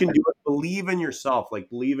puck. You can do it. Believe in yourself.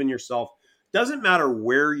 Believe in yourself. Doesn't matter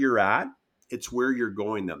where you're at. It's where you're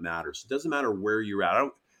going that matters. It doesn't matter where you're at. I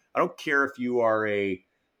don't care if you are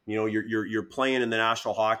you're playing in the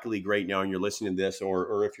National Hockey League right now and you're listening to this,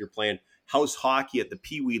 or if you're playing house hockey at the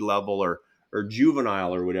Pee Wee level or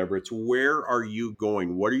juvenile or whatever. It's where are you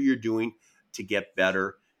going? What are you doing to get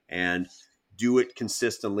better, and do it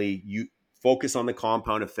consistently? You focus on the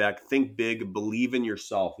compound effect. Think big. Believe in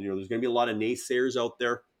yourself. There's going to be a lot of naysayers out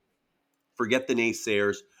there. Forget the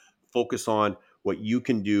naysayers. Focus on what you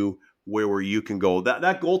can do, where you can go.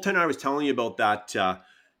 That goaltender I was telling you about that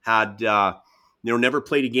had never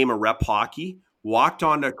played a game of rep hockey. Walked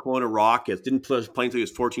on to Kelowna Rockets. Didn't play until he was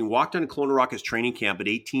 14. Walked on to Kelowna Rockets training camp at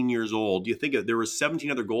 18 years old. Do you think there were 17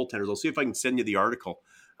 other goaltenders? I'll see if I can send you the article.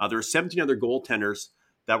 There were 17 other goaltenders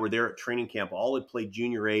that were there at training camp. All had played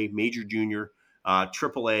junior A, major junior,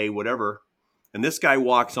 triple A, whatever. And this guy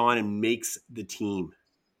walks on and makes the team.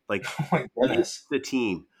 Oh my goodness. The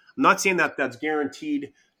team. I'm not saying that that's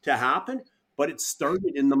guaranteed to happen, but it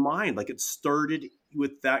started in the mind. It started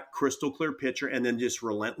with that crystal clear picture and then just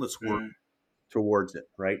relentless work towards it,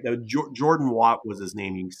 right? Now, Jordan Watt was his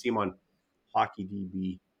name. You can see him on Hockey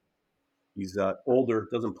DB. He's older,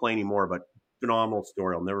 doesn't play anymore, but phenomenal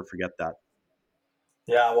story. I'll never forget that.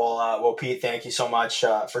 Yeah, well, Pete, thank you so much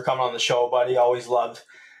for coming on the show, buddy. Always loved.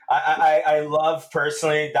 I love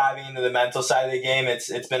personally diving into the mental side of the game.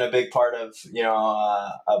 It's been a big part of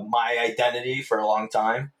my identity for a long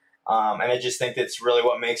time, and I just think it's really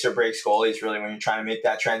what makes or breaks goalies. Really, when you're trying to make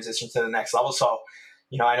that transition to the next level. So,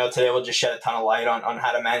 I know today we'll just shed a ton of light on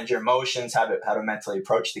how to manage your emotions, how to mentally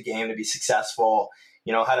approach the game to be successful.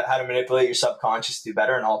 how to manipulate your subconscious to do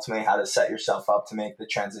better, and ultimately how to set yourself up to make the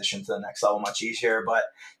transition to the next level much easier. But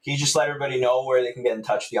can you just let everybody know where they can get in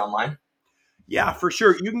touch with you online? Yeah, for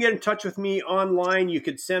sure. You can get in touch with me online. You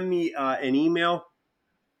could send me an email.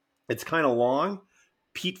 It's kind of long.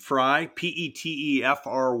 Pete Fry,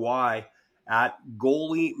 PETEFRY at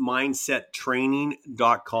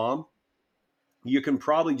goaliemindsettraining.com. You can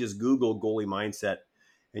probably just Google goalie mindset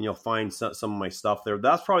and you'll find some of my stuff there.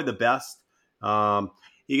 That's probably the best.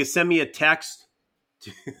 You can send me a text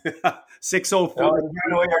to 604. Oh, you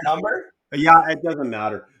know your number? Yeah, it doesn't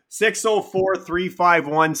matter.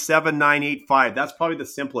 604-351-7985. That's probably the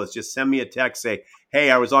simplest. Just send me a text. Say,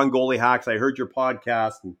 hey, I was on Goalie Hacks. I heard your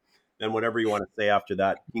podcast. And then whatever you want to say after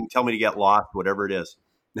that. You can tell me to get lost, whatever it is.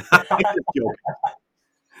 And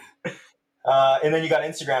then you got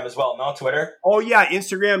Instagram as well, no? Twitter? Oh, yeah.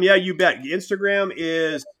 Instagram. Yeah, you bet. Instagram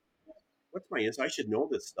is, what's my Instagram? I should know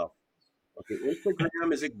this stuff. Okay,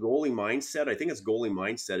 Instagram, is it Goalie Mindset? I think it's Goalie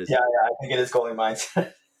Mindset. Yeah, I think it is Goalie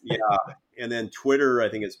Mindset. Yeah, and then Twitter, I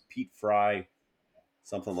think it's Pete Fry,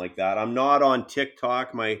 something like that. I'm not on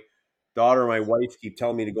TikTok. My daughter and my wife keep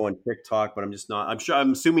telling me to go on TikTok, but I'm just not.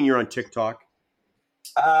 I'm assuming you're on TikTok.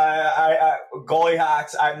 Goalie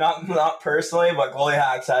Hacks. I'm not personally, but Goalie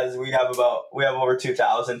Hacks we have over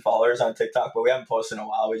 2,000 followers on TikTok, but we haven't posted in a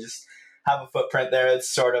while. We just have a footprint there. It's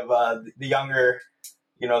sort of the younger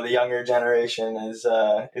generation is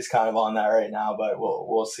kind of on that right now, but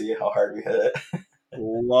we'll see how hard we hit it.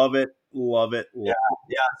 Love it. Yeah.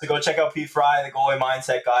 So go check out Pete Fry, the Goalie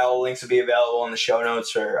Mindset guy. All links will be available in the show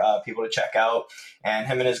notes for people to check out. And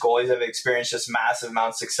him and his goalies have experienced just massive amount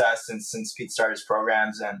of success since Pete started his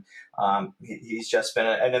programs, and he's just been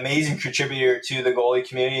an amazing contributor to the goalie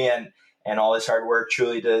community, and all his hard work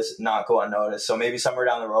truly does not go unnoticed. So maybe somewhere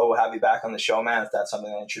down the road we'll have you back on the show, man, if that's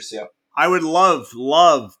something that interests you. I would love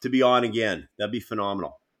to be on again. That'd be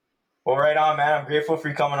phenomenal. Well, right on, man. I'm grateful for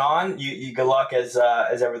you coming on. You good luck as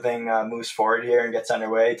everything moves forward here and gets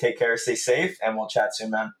underway. Take care, stay safe, and we'll chat soon,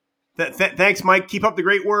 man. Thanks, Mike. Keep up the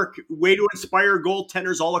great work. Way to inspire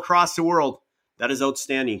goaltenders all across the world. That is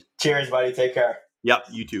outstanding. Cheers, buddy. Take care. Yep,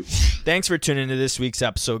 you too. Thanks for tuning into this week's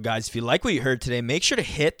episode, guys. If you like what you heard today, make sure to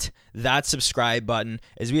hit that subscribe button,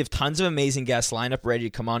 as we have tons of amazing guests lined up ready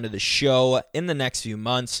to come onto the show in the next few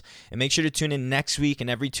months. And make sure to tune in next week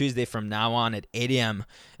and every Tuesday from now on at 8 a.m.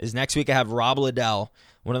 As next week I have Rob Liddell,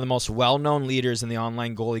 one of the most well-known leaders in the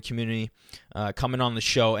online goalie community, coming on the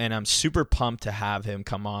show, and I'm super pumped to have him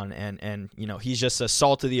come on. And he's just a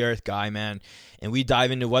salt-of-the-earth guy, man. And we dive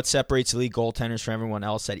into what separates elite goaltenders from everyone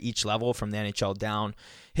else at each level, from the NHL down,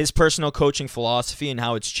 his personal coaching philosophy and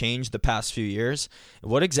how it's changed the past few years, and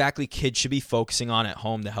what exactly kids should be focusing on at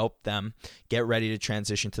home to help them get ready to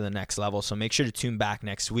transition to the next level. So make sure to tune back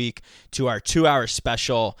next week to our 2-hour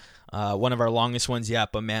special, one of our longest ones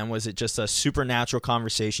yet, but man, was it just a supernatural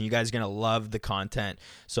conversation. You guys are going to love the content,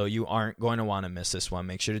 so you aren't going to want to miss this one.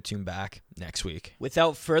 Make sure to tune back next week.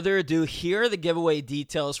 Without further ado, here are the giveaway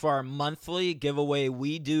details for our monthly giveaway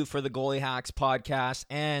we do for the Goalie Hacks podcast.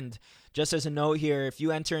 And just as a note here, if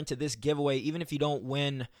you enter into this giveaway, even if you don't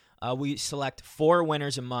win, we select 4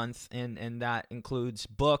 winners a month, and that includes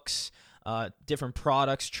books, different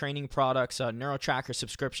products, training products, NeuroTracker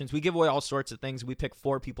subscriptions. We give away all sorts of things. We pick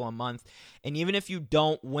 4 people a month. And even if you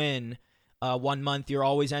don't win 1 month, you're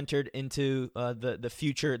always entered into the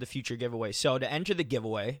future giveaway. So to enter the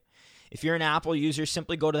giveaway, if you're an Apple user,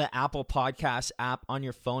 simply go to the Apple Podcast app on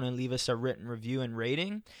your phone and leave us a written review and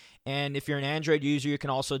rating. And if you're an Android user, you can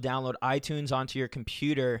also download iTunes onto your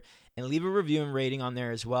computer and leave a review and rating on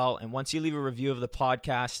there as well. And once you leave a review of the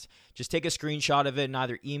podcast, just take a screenshot of it and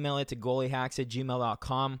either email it to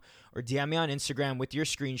goaliehacks@gmail.com or DM me on Instagram with your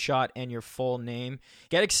screenshot and your full name.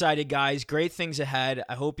 Get excited, guys. Great things ahead.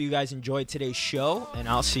 I hope you guys enjoyed today's show, and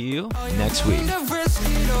I'll see you next week.